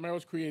says somebody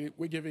else created,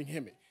 we're giving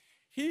him it.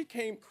 He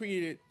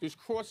created this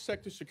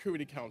cross-sector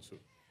security council.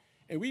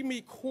 And we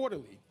meet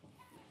quarterly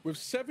with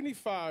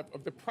 75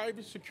 of the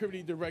private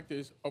security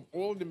directors of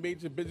all the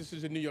major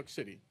businesses in New York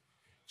City.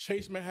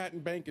 Chase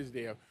Manhattan Bank is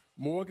there.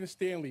 Morgan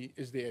Stanley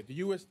is there. The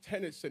U.S.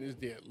 Tenant Center is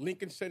there.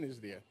 Lincoln Center is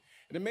there.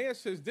 And the mayor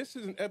says this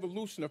is an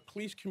evolution of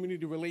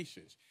police-community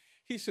relations.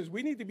 He says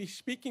we need to be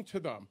speaking to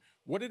them.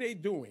 What are they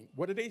doing?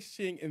 What are they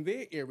seeing in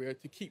their area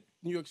to keep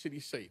New York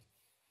City safe?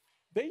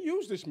 They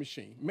use this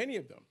machine, many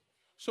of them.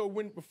 So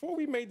before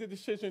we made the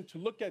decision to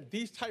look at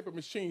these type of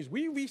machines,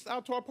 we reached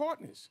out to our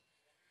partners.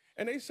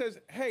 And they says,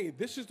 hey,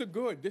 this is the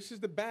good, this is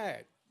the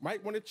bad.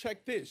 Might want to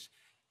check this.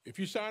 If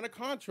you sign a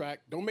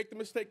contract, don't make the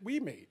mistake we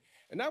made.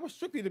 And that was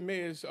strictly the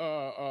mayor's,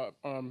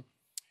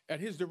 at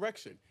his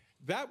direction.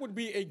 That would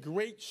be a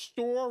great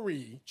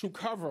story to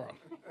cover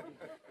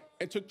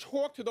and to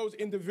talk to those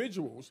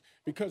individuals,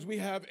 because we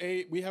have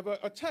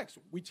a text.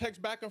 We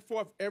text back and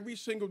forth every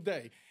single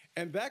day.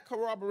 And that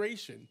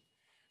corroboration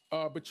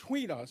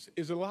between us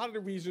is a lot of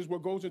the reasons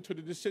what goes into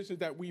the decisions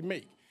that we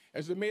make.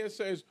 As the mayor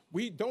says,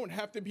 we don't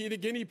have to be the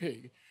guinea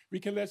pig. We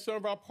can let some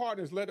of our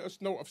partners let us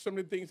know of some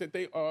of the things that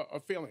they are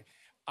failing.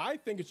 I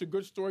think it's a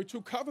good story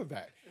to cover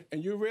that.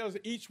 And you realize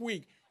that each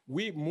week,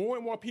 more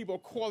and more people are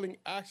calling,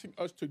 asking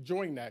us to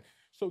join that.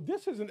 So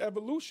this is an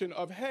evolution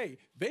of, hey,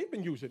 they've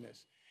been using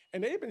this.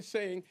 And they've been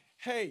saying,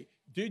 hey,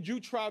 did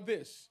you try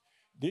this?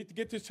 need to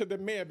get this to the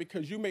mayor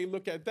because you may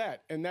look at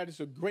that, and that is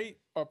a great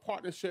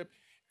partnership,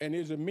 and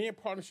there's a million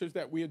partnerships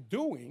that we're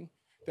doing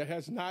that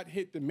has not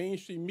hit the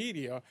mainstream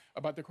media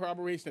about the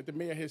corroboration that the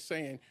mayor is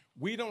saying.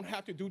 We don't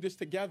have to do this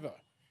together.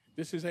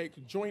 This is a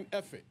joint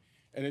effort.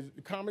 And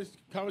the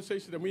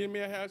conversation that me and the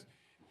mayor has,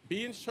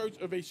 be in search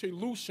of a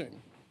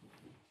solution,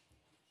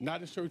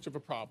 not in search of a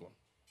problem.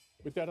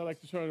 With that, I'd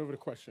like to turn it over to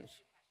questions.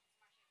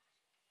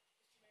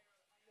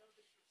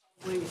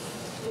 Really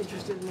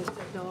interested in this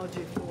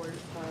technology for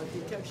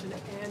detection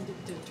and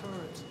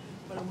deterrence.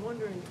 But I'm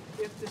wondering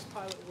if this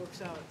pilot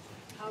works out,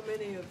 how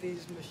many of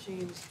these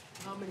machines,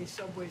 how many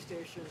subway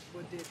stations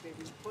would they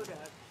be put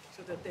at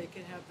so that they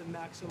can have the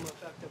maximum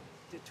effect of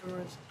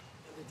deterrence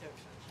and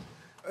detection?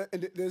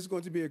 And there's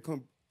going to be a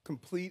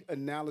complete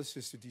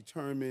analysis to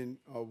determine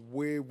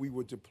where we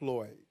would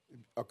deploy.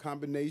 A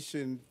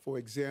combination, for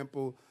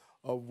example,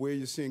 of where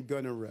you're seeing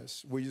gun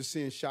arrests, where you're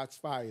seeing shots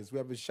fired. We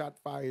have a shot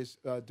fires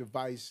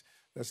device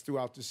that's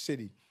throughout the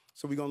city.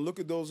 So we're going to look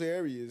at those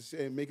areas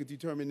and make a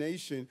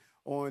determination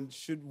on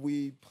should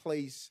we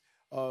place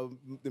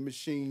the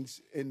machines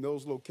in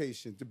those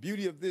locations. The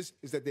beauty of this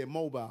is that they're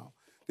mobile.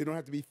 They don't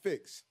have to be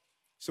fixed.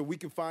 So we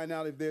can find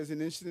out if there's an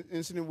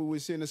incident where we're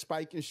seeing a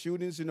spike in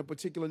shootings in a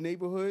particular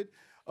neighborhood.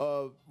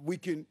 We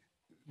can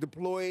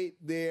deploy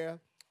there,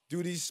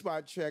 do these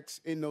spot checks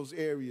in those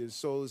areas.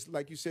 So it's,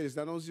 like you said, it's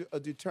not only a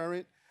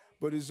deterrent,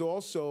 but it's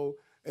also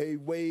a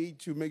way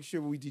to make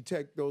sure we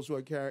detect those who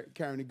are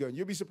carrying a gun.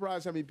 You'll be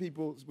surprised how many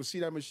people will see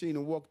that machine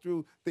and walk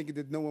through thinking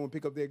that no one will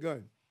pick up their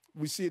gun.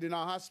 We see it in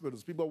our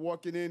hospitals. People are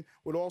walking in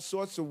with all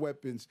sorts of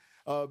weapons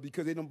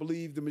because they don't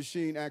believe the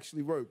machine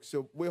actually works.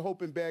 So we're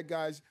hoping bad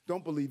guys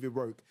don't believe it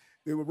works.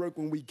 They will work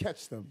when we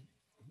catch them.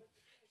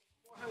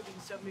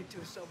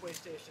 472 subway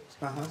stations.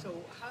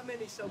 So how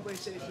many subway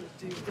stations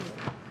do you think,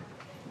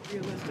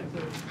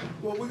 realistically?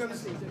 Well, we're going to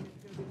see. Is it going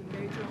to be the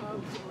major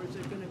hubs, or is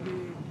it going to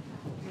be,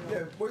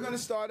 Yeah, we're going to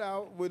start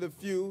out with a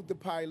few, the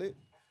pilot.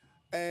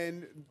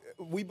 And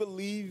we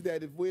believe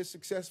that if we're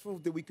successful,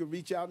 that we could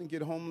reach out and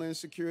get Homeland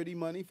Security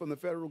money from the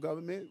federal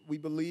government. We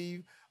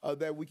believe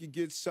that we could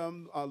get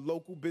some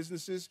local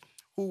businesses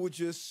who would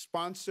just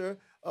sponsor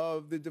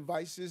the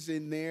devices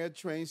in their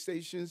train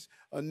stations,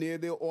 near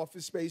their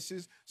office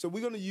spaces. So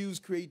we're going to use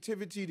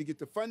creativity to get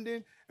the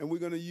funding, and we're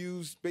going to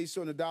use, based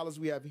on the dollars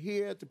we have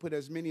here, to put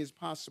as many as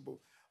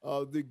possible.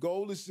 The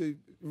goal is to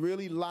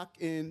really lock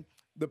in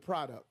the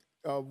product.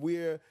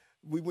 We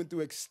went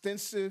through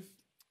extensive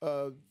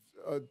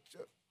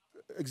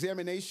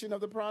examination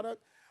of the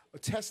product,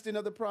 testing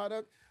of the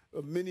product.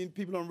 Many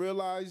people don't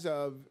realize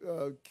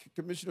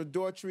Commissioner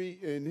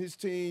Daughtry and his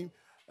team,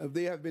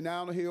 they have been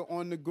out here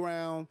on the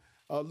ground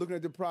looking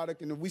at the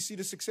product. And if we see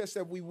the success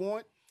that we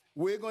want,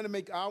 we're going to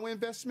make our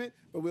investment,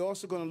 but we're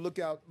also going to look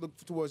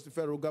towards the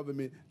federal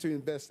government to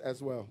invest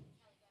as well.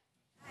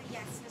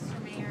 Yes,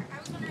 Mr. Mayor. I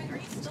was wondering, are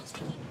you still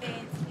taking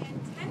bids?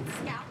 And 10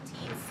 scout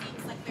teams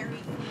seems like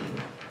very few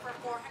for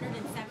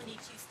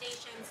 472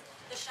 stations.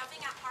 The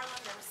shoving at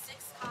Harlem, there were 6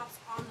 cops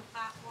on the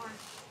platform.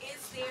 Is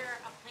there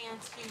a plan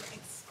to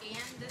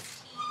expand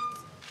this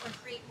teams or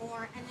create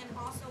more? And then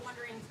also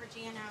wondering for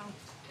Jano,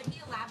 could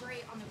he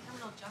elaborate on the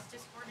criminal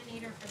justice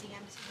coordinator for the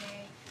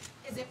MTA?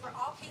 Is it for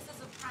all cases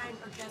of crime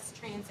or just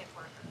transit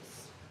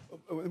workers?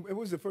 What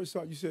was the first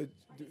thought you said?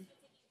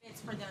 It's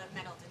for the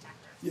metal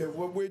detectors. Yeah,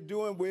 what we're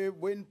doing,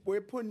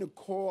 we're putting a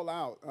call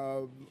out.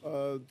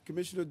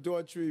 Commissioner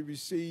Daughtry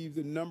received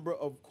a number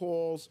of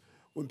calls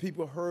when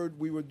people heard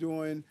we were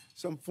doing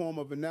some form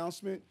of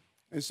announcement.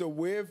 And so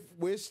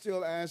we're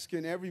still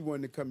asking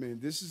everyone to come in.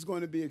 This is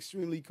going to be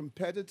extremely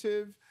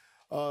competitive.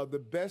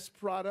 The best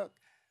product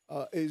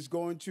is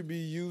going to be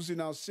used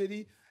in our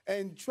city.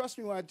 And trust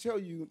me when I tell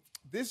you,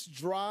 this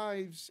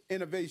drives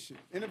innovation.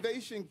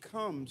 Innovation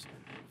comes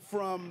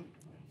from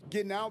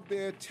getting out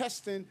there,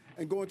 testing,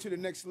 and going to the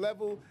next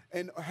level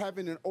and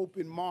having an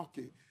open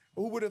market.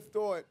 Who would have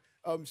thought,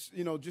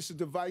 just a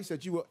device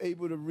that you were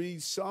able to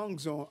read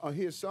songs on, or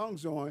hear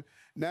songs on,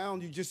 now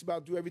you just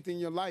about do everything in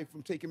your life,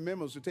 from taking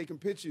memos to taking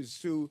pictures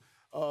to,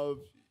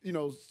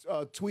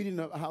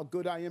 tweeting how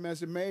good I am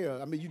as a mayor.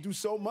 I mean, you do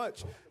so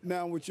much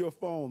now with your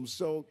phone.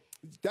 So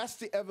that's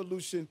the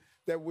evolution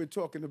that we're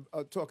talking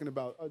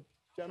about.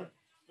 Jenna?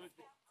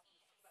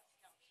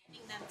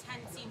 Them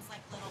 10 seems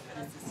like little for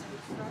the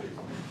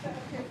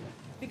system.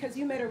 Because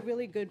you made a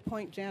really good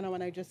point, Jano,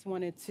 and I just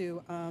wanted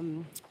to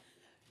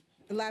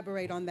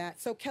elaborate on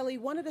that. So, Kelly,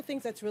 one of the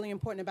things that's really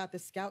important about the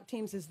scout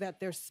teams is that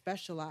they're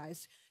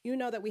specialized. You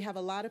know that we have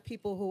a lot of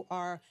people who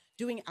are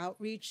doing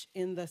outreach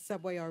in the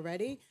subway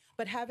already,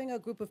 but having a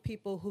group of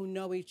people who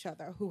know each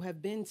other, who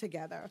have been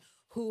together,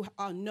 who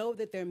know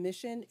that their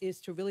mission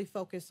is to really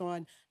focus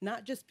on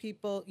not just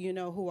people,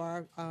 who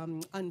are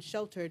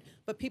unsheltered,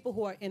 but people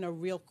who are in a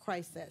real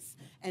crisis.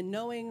 And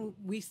knowing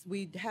we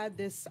had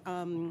this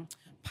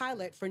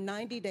pilot for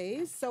 90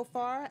 days so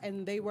far,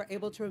 and they were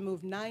able to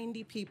remove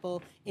 90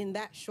 people in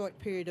that short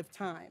period of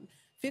time.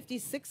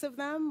 56 of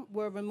them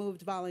were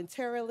removed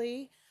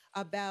voluntarily.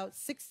 About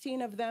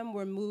 16 of them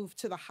were moved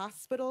to the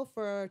hospital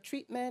for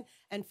treatment,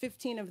 and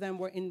 15 of them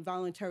were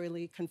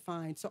involuntarily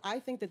confined. So I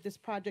think that this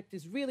project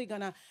is really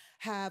going to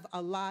have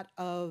a lot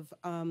of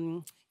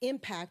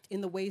impact in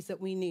the ways that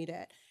we need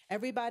it.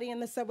 Everybody in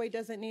the subway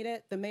doesn't need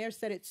it. The mayor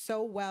said it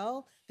so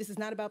well. This is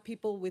not about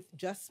people with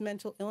just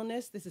mental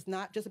illness. This is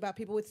not just about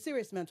people with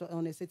serious mental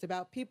illness. It's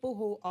about people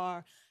who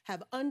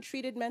have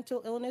untreated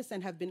mental illness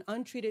and have been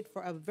untreated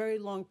for a very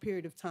long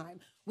period of time.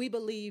 We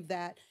believe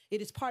that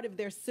it is part of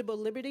their civil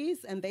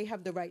liberties, and they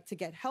have the right to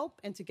get help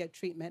and to get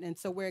treatment. And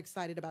so we're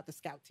excited about the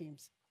Scout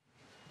teams.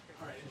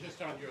 All right, and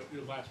just on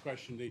your last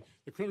question,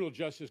 the criminal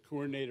justice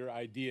coordinator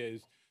idea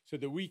is so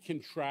that we can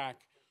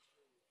track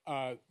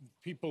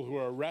people who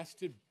are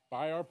arrested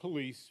by our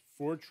police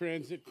for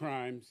transit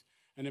crimes,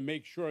 and to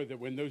make sure that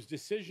when those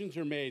decisions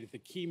are made at the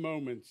key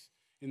moments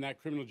in that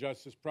criminal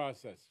justice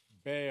process,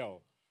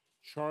 bail,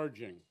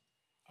 charging,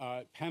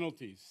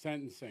 penalties,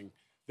 sentencing,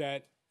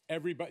 that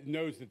everybody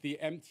knows that the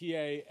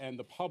MTA and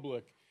the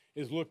public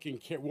is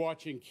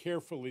watching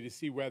carefully to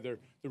see whether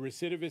the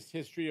recidivist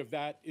history of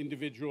that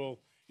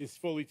individual is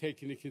fully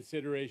taken into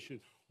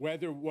consideration,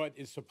 whether what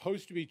is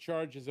supposed to be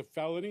charged as a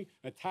felony,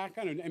 attack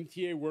on an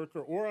MTA worker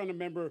or on a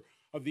member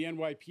of the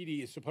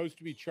NYPD is supposed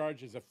to be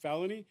charged as a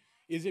felony.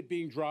 Is it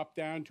being dropped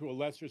down to a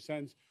lesser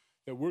sentence?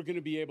 That we're going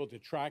to be able to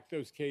track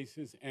those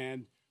cases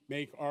and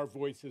make our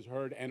voices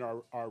heard and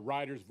our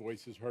riders'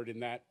 voices heard in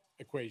that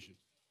equation.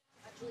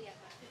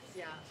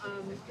 Yeah,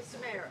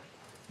 Mr. Mayor,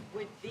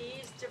 would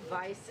these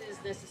devices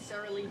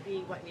necessarily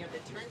be near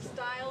the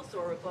turnstiles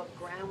or above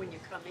ground when you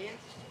come in?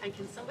 And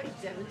can somebody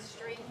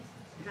demonstrate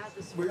how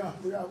this works?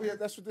 We are.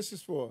 That's what this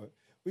is for.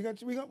 We're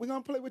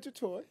gonna play with your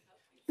toy.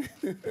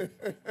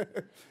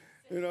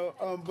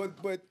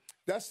 But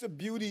that's the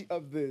beauty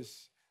of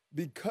this.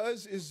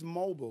 Because it's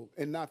mobile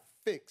and not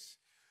fixed,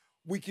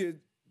 we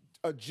could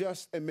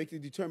adjust and make the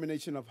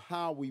determination of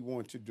how we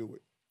want to do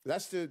it.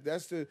 That's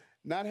the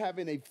not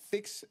having a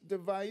fixed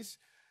device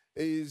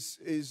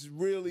is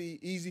really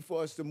easy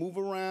for us to move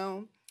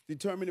around,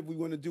 determine if we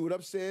want to do it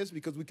upstairs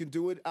because we can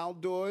do it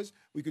outdoors,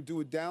 we could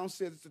do it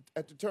downstairs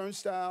at the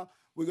turnstile.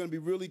 We're going to be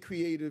really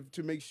creative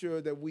to make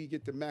sure that we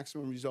get the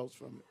maximum results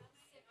from it.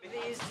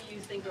 What these do you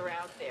think are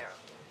out there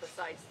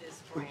besides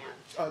this brand?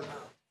 How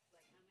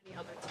many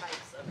other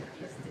types of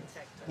these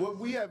detectors? What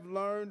we have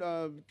learned,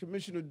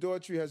 Commissioner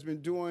Daughtry has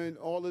been doing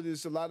all of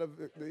this. A lot of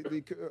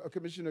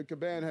Commissioner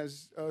Caban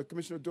has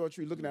Commissioner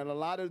Daughtry looking at a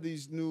lot of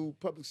these new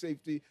public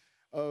safety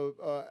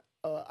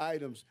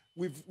items.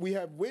 We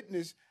have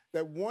witnessed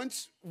that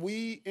once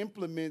we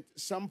implement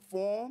some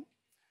form,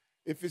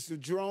 if it's the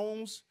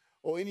drones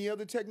or any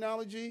other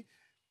technology,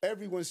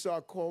 everyone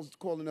started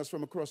calling us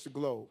from across the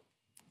globe.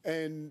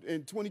 And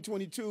in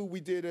 2022, we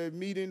did a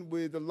meeting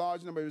with a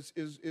large number of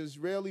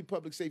Israeli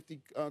public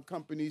safety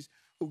companies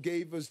who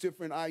gave us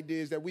different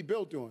ideas that we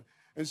built on.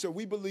 And so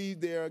we believe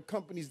there are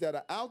companies that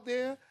are out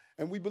there,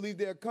 and we believe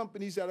there are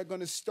companies that are going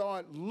to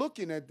start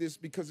looking at this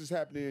because it's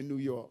happening in New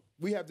York.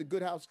 We have the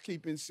Good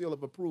Housekeeping seal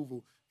of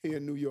approval here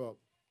in New York.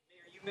 Mayor,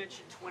 you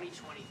mentioned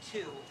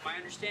 2022. My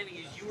understanding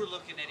is you were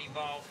looking at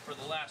Evolve for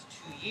the last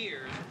 2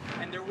 years,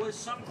 and there was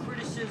some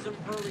criticism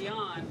early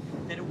on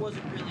that it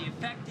wasn't really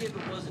effective,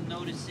 it wasn't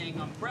noticing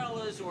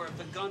umbrellas, or if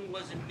a gun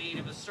wasn't made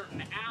of a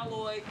certain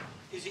alloy.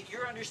 Is it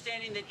your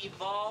understanding that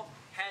Evolve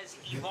has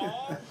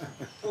evolved,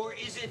 or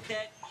is it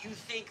that you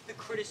think the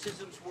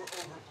criticisms were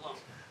overblown?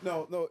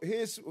 No.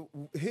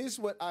 Here's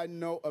what I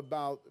know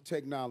about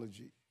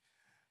technology.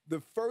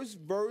 The first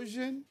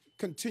version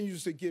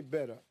continues to get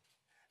better.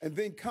 And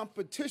then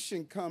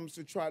competition comes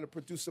to try to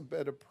produce a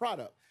better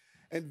product.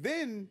 And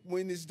then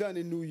when it's done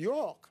in New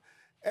York,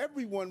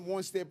 everyone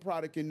wants their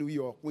product in New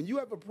York. When you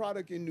have a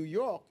product in New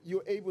York,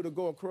 you're able to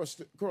go across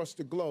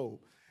the globe.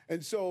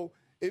 And so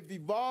if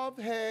Evolve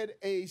had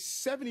a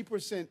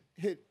 70%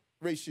 hit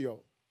ratio,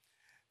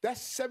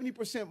 that's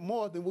 70%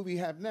 more than what we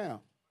have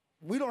now.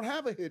 We don't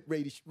have a hit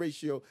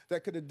ratio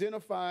that could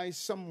identify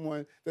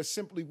someone that's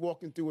simply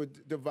walking through a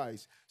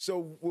device.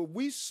 So what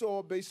we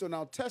saw based on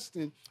our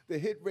testing, the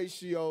hit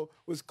ratio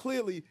was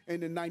clearly in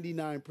the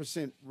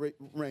 99%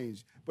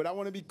 range. But I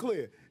want to be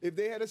clear, if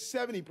they had a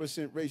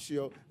 70%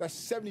 ratio, that's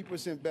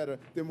 70% better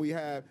than we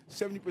have,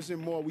 70%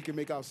 more we can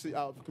make our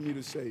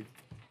commuters safe.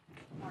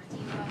 Mr. Mayor, can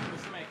you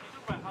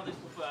talk about how this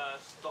will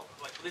stop,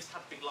 like will this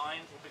have big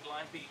lines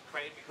be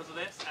created because of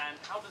this, and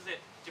how does it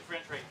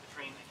differentiate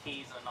between a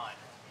keys and a knife?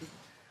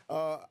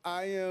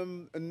 I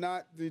am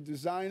not the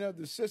designer of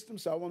the system,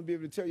 so I won't be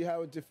able to tell you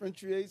how it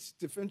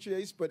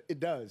differentiates, but it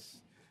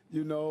does,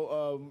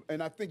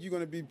 and I think you're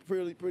going to be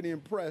pretty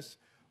impressed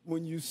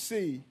when you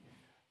see,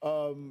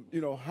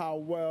 how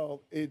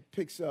well it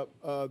picks up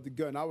the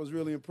gun. I was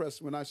really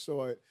impressed when I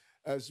saw it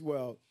as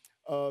well.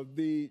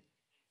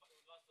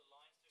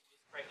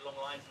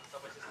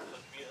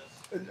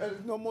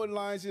 No more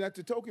lines at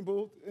the token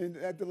booth and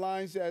at the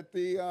lines at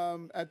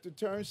the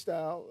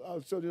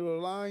turnstile. So there were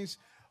lines.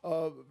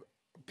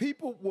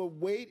 People will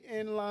wait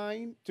in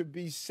line to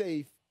be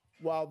safe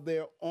while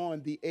they're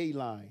on the A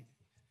line.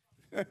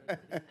 Can I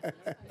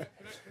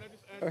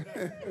just add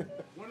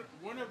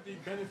One of the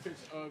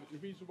benefits of the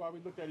reason why we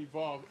looked at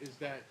Evolve is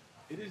that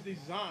it is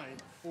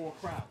designed for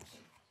crowds.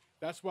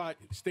 That's why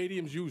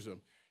stadiums use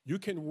them. You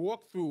can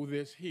walk through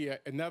this here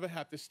and never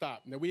have to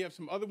stop. Now, we have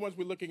some other ones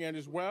we're looking at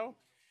as well,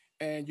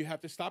 and you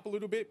have to stop a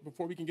little bit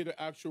before we can get an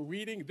actual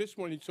reading. This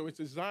one, so it's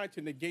designed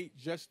to negate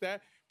just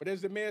that. But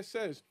as the mayor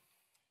says,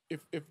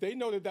 if they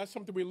know that that's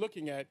something we're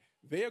looking at,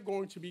 they are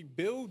going to be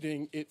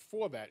building it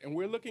for that. And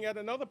we're looking at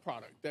another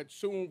product that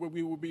soon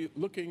we will be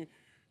looking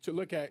to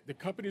look at. The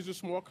company is a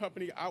small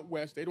company out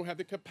west. They don't have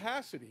the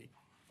capacity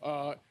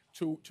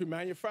to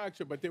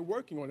manufacture, but they're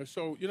working on it.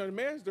 So, you know, the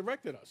mayor's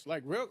directed us,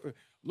 like,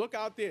 look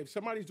out there. If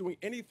somebody's doing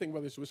anything,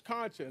 whether it's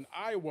Wisconsin,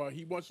 Iowa,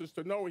 he wants us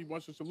to know, he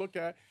wants us to look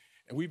at,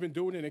 and we've been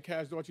doing it, and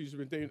Kaz Daugherty's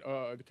been doing,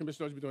 the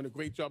commissioner's been doing a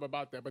great job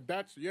about that. But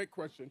that's your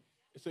question.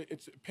 It's a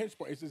pinch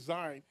point. It's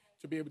designed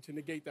to be able to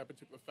negate that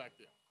particular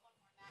factor.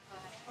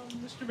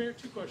 Mr. Mayor,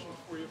 two questions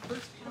for you.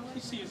 First,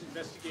 NYC is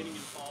investigating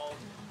involved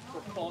for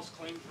false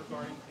claims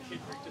regarding kid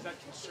rape. Does that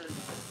concern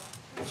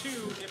you?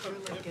 Two, if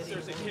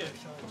there's a kid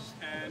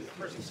and the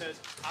person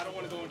says, I don't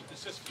want to go into the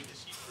system,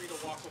 is he free to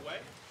walk away?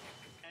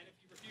 And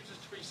if he refuses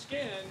to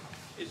rescan,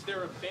 is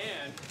there a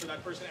ban for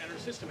that person to enter the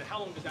system, and how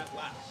long does that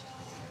last?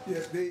 Yeah,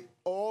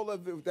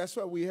 that's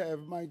why we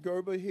have Mike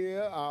Gerber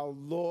here, our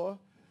law,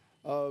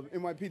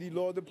 NYPD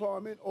Law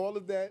Department. All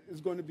of that is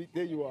going to be,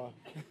 there you are.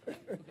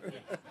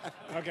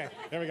 Okay,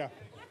 there we go.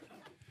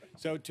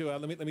 So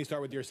let me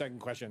start with your second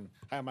question.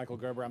 Hi, I'm Michael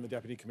Gerber. I'm the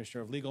Deputy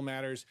Commissioner of Legal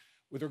Matters.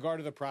 With regard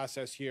to the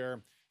process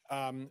here,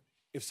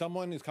 if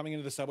someone is coming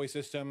into the subway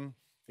system,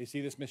 they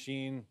see this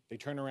machine, they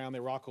turn around, they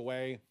walk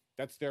away,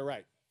 that's their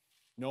right.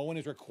 No one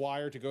is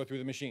required to go through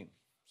the machine.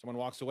 Someone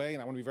walks away,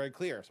 and I want to be very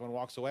clear, if someone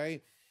walks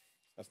away,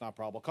 that's not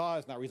probable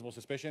cause, not reasonable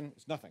suspicion,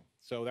 it's nothing.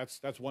 So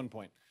that's one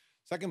point.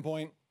 Second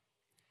point,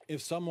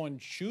 if someone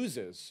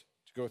chooses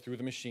to go through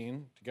the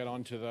machine, to get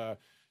onto the,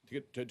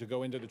 to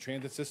go into the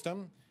transit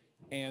system,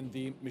 and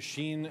the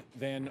machine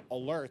then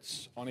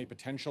alerts on a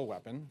potential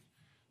weapon,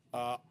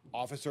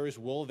 officers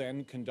will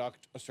then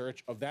conduct a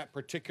search of that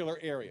particular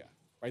area,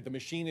 right? The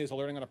machine is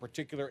alerting on a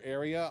particular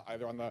area,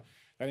 either on that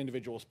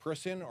individual's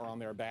person or on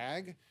their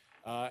bag.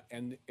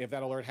 And if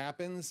that alert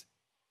happens,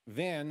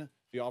 then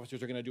the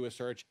officers are going to do a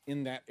search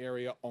in that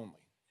area only.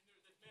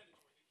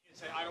 And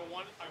say, I don't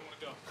want it, I want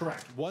to go.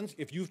 Correct.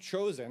 If you've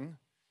chosen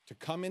to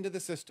come into the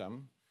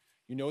system,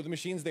 you know the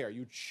machine's there,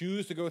 you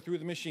choose to go through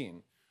the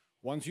machine.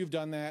 Once you've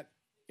done that,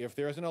 if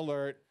there's an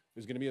alert,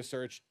 there's going to be a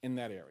search in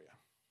that area.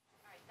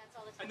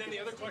 And then the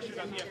other question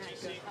about the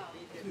FTC.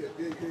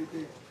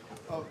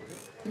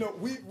 You know,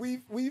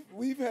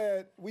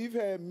 we've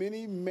had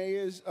many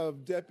mayors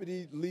of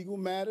deputy legal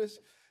matters.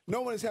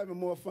 No one is having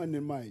more fun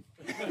than Mike.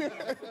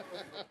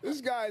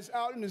 This guy's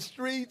out in the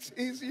streets.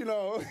 He's, you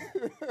know.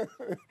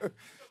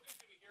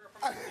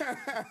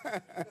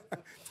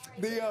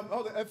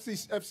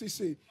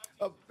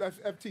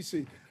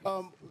 FTC.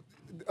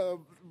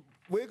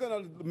 We're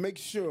going to make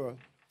sure,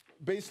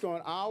 based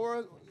on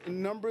our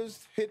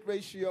numbers, hit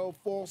ratio,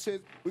 false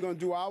hit, we're going to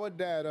do our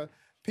data.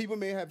 People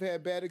may have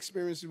had bad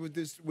experiences with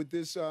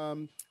this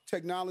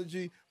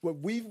technology. What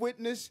we've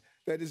witnessed,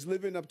 that is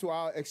living up to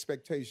our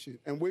expectation.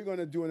 And we're going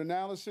to do an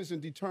analysis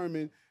and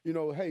determine, you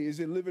know, hey, is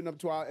it living up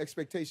to our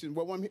expectation?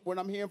 What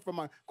I'm hearing from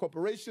my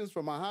corporations,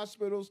 from my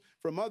hospitals,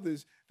 from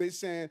others, they're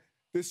saying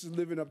this is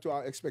living up to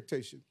our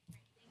expectation.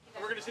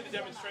 We're going to see the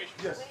demonstration.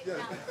 Yes, yes.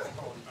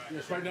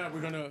 Yes, right now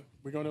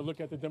we're gonna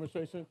look at the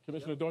demonstration.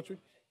 Commissioner Daugherty.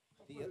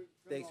 Yeah,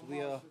 thanks.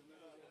 We're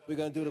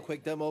going to do the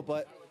quick demo,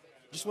 but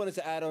just wanted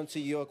to add on to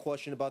your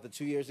question about the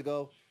 2 years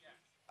ago.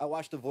 I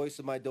watched The Voice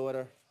of my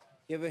daughter.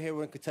 You ever hear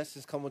when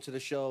contestants come onto the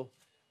show,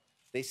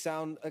 they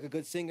sound like a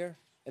good singer,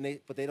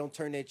 but they don't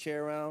turn their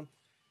chair around,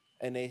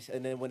 and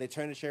then when they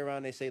turn the chair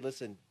around, they say,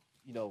 listen,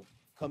 you know,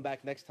 come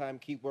back next time,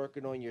 keep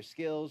working on your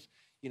skills.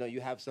 You know,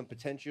 you have some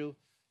potential.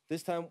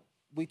 This time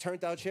we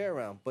turned our chair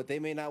around, but they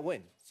may not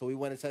win, so we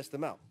went and test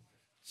them out.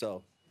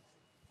 So,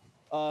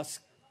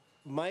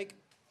 Mike,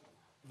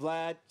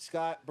 Vlad,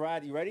 Scott,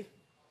 Brad, you ready?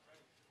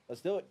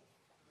 Let's do it.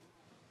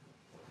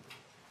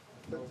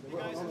 Before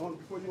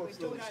you walk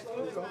through, Look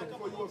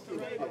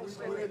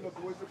here and look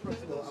over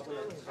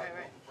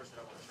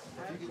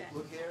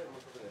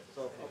there.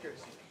 So, okay.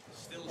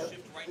 Still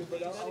shift right,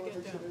 please.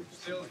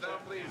 Still down,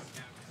 please.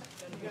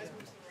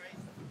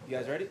 You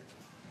guys ready?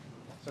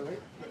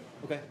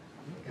 Okay.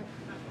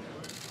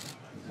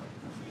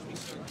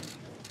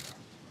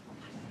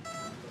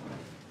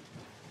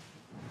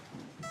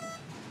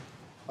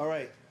 All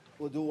right.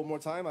 We'll do it one more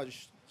time. I'll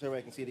just so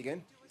everybody can see it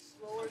again.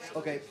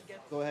 Okay.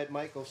 Go ahead,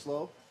 Mike. Go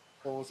slow.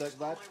 Hold on a second,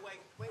 Vlad. Wait.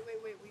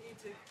 We need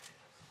to.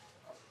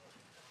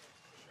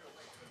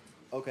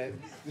 Okay.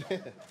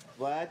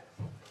 Vlad.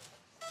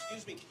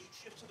 Excuse me, can you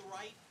shift to the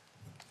right?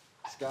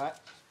 Scott.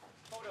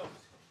 Photos.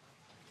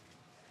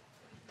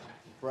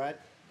 Brad.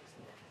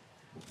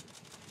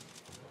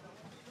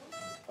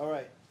 All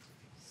right.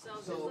 So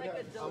there's like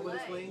a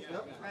delay,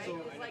 right?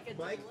 So, It's like a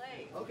Mike,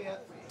 delay. okay.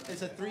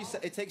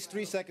 It takes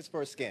 3 seconds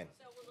for a scan.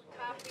 So will the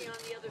copy on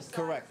the other side?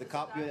 Correct. The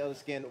copy on the other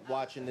scan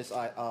watching this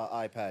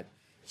iPad.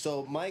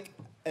 So, Mike,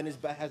 and his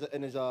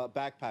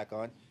backpack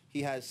on.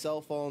 He has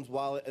cell phones,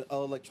 wallet, and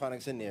other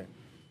electronics in there.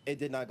 It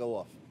did not go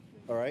off.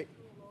 All right,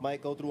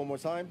 Mike, go through one more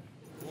time.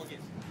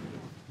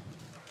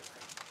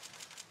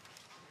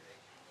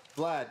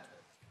 Vlad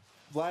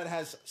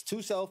has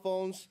 2 cell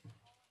phones,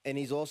 and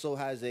he also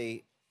has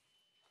a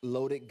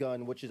loaded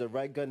gun, which is a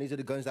red gun. These are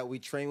the guns that we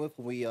train with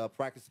when we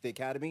practice at the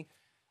academy.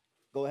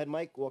 Go ahead,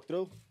 Mike, walk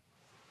through.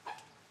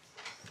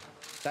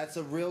 That's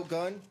a real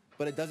gun,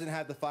 but it doesn't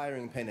have the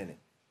firing pin in it.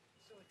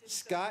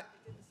 Scott?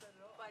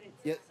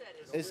 Yeah,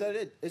 it set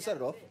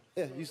it off.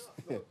 Yeah, you.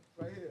 Yeah.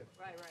 Right here.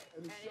 Right.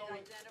 And it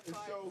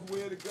identifies. shows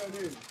where the gun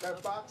is.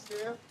 That box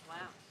there. Wow.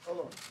 Hold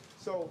on.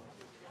 So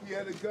he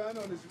had a gun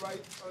on his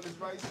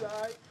right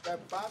side.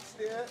 That box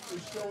there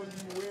is showing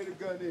you where the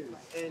gun is.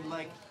 And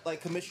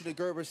like Commissioner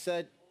Gerber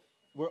said,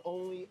 we're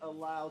only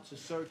allowed to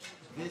search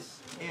this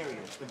area,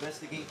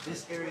 investigate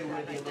this area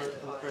where they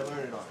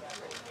alerted on.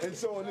 And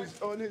so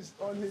on his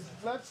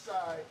left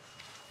side,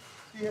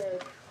 you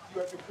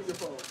have to put your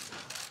phone.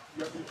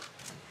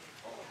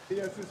 He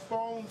has his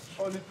phone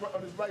on his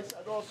right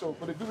side also.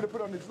 But if you were to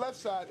put it on his left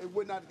side, it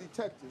would not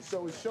detect it.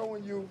 So it's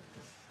showing you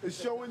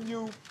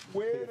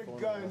where the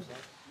gun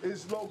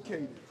is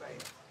located.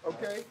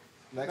 Okay?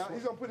 Now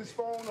he's gonna put his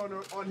phone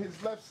on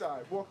his left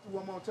side. Walk through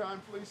one more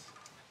time, please.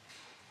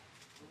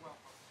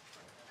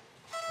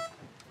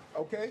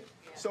 Okay?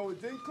 So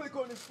it didn't click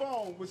on his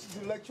phone, which is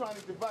an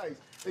electronic device.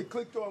 It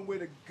clicked on where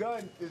the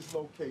gun is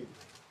located.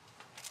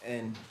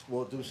 And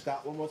we'll do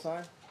Scott one more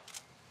time.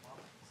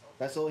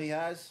 That's all he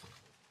has?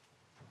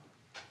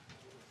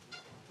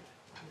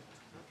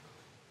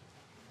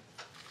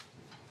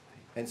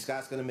 And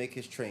Scott's gonna make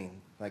his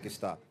train like it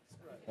stopped.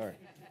 All right.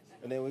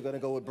 And then we're gonna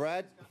go with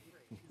Brad.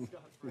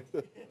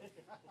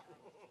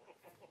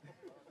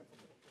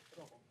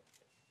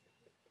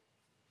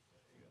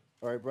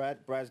 All right,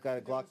 Brad. Brad's got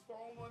a Glock. His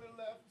phone on the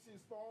left. See,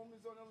 his phone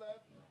is on the left.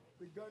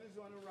 The gun is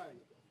on the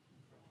right.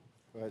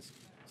 All right,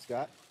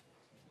 Scott.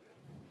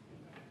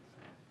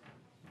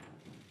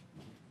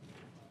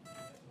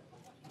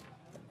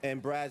 And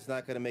Brad's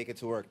not going to make it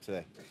to work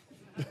today.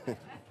 See, it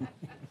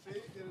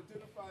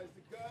identifies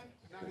the gun,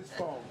 not his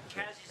phone.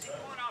 Kaz, is it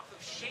going off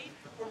of shape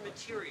or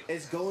material?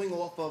 It's going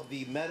off of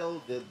the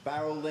metal, the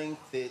barrel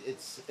length.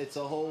 It's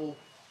a whole,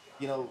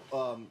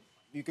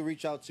 you can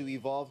reach out to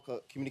Evolve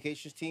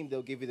Communications team.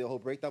 They'll give you the whole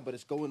breakdown, but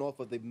it's going off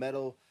of the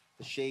metal,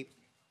 the shape.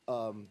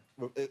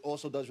 It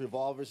also does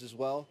revolvers as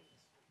well.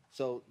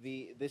 So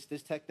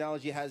this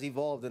technology has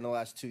evolved in the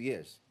last 2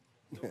 years.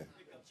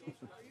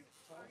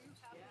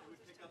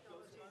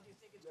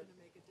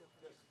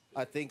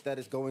 I think that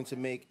is going to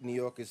make New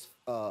Yorkers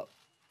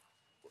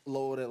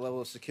lower the level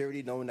of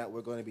security, knowing that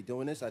we're going to be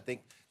doing this. I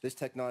think this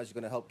technology is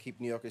going to help keep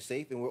New Yorkers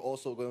safe, and we're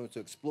also going to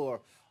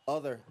explore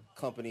other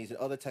companies and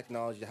other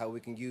technology how we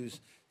can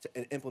use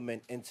to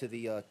implement into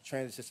the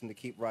transit system to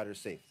keep riders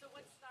safe. So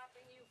what's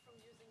stopping you from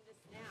using this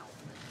now?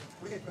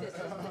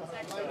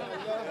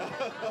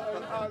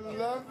 I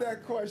love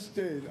that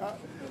question.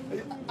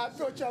 I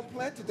thought y'all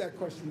planted that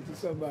question to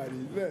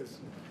somebody.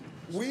 Listen,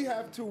 we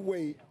have to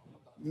wait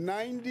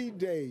 90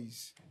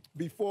 days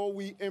before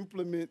we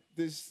implement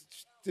this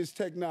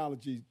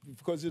technology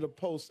because of the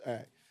Post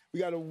Act. We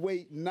got to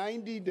wait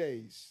 90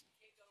 days.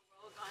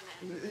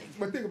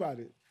 But think about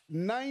it.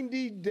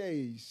 90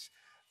 days.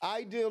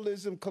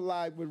 Idealism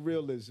collide with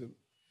realism.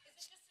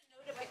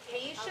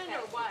 Notification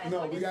or what?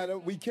 No,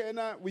 we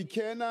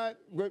cannot,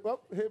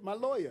 well, here, my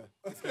lawyer.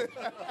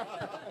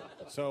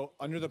 So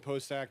under the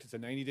Post Act, it's a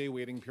 90-day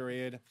waiting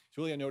period. It's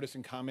really a notice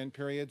and comment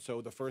period.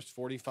 So the first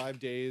 45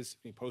 days,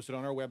 we post it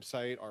on our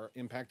website, our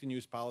impact and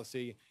use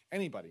policy.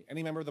 Anybody,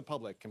 any member of the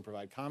public can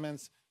provide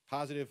comments,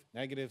 positive,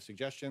 negative,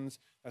 suggestions.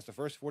 That's the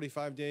first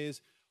 45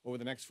 days. Over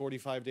the next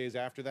 45 days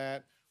after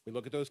that, we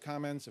look at those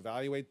comments,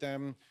 evaluate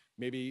them,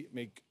 maybe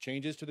make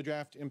changes to the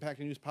draft impact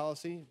and use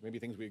policy, maybe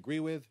things we agree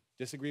with,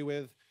 disagree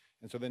with.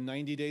 And so then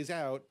 90 days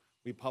out,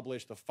 we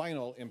publish the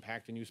final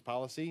impact and use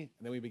policy, and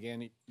then we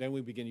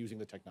begin using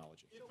the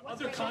technology.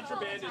 Other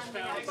contraband is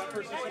found if that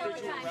person is subject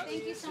to arrest.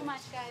 Thank you so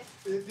much, guys.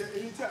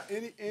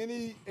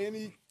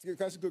 Anytime,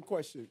 that's a good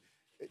question.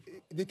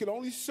 They can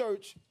only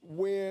search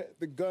where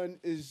the gun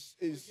is.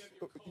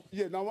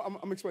 Yeah, no,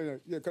 I'm explaining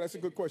that. Yeah, because that's a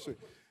good question.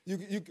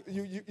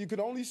 You can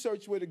only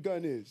search where the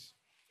gun is.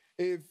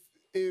 If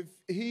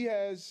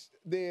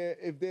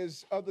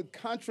there's other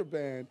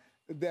contraband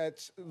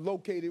that's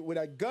located where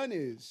that gun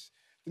is,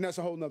 then that's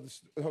a whole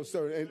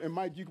story. And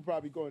Mike, you could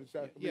probably go and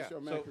make sure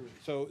I'm accurate.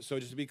 So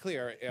just to be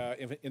clear,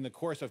 in the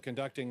course of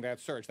conducting that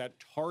search, that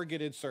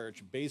targeted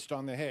search based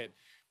on the hit,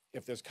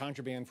 if there's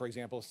contraband, for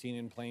example, seen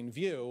in plain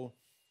view,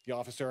 the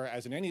officer,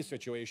 as in any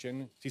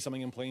situation, sees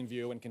something in plain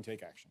view and can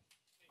take action.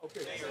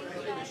 Okay.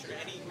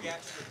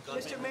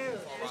 Mr. Mayor,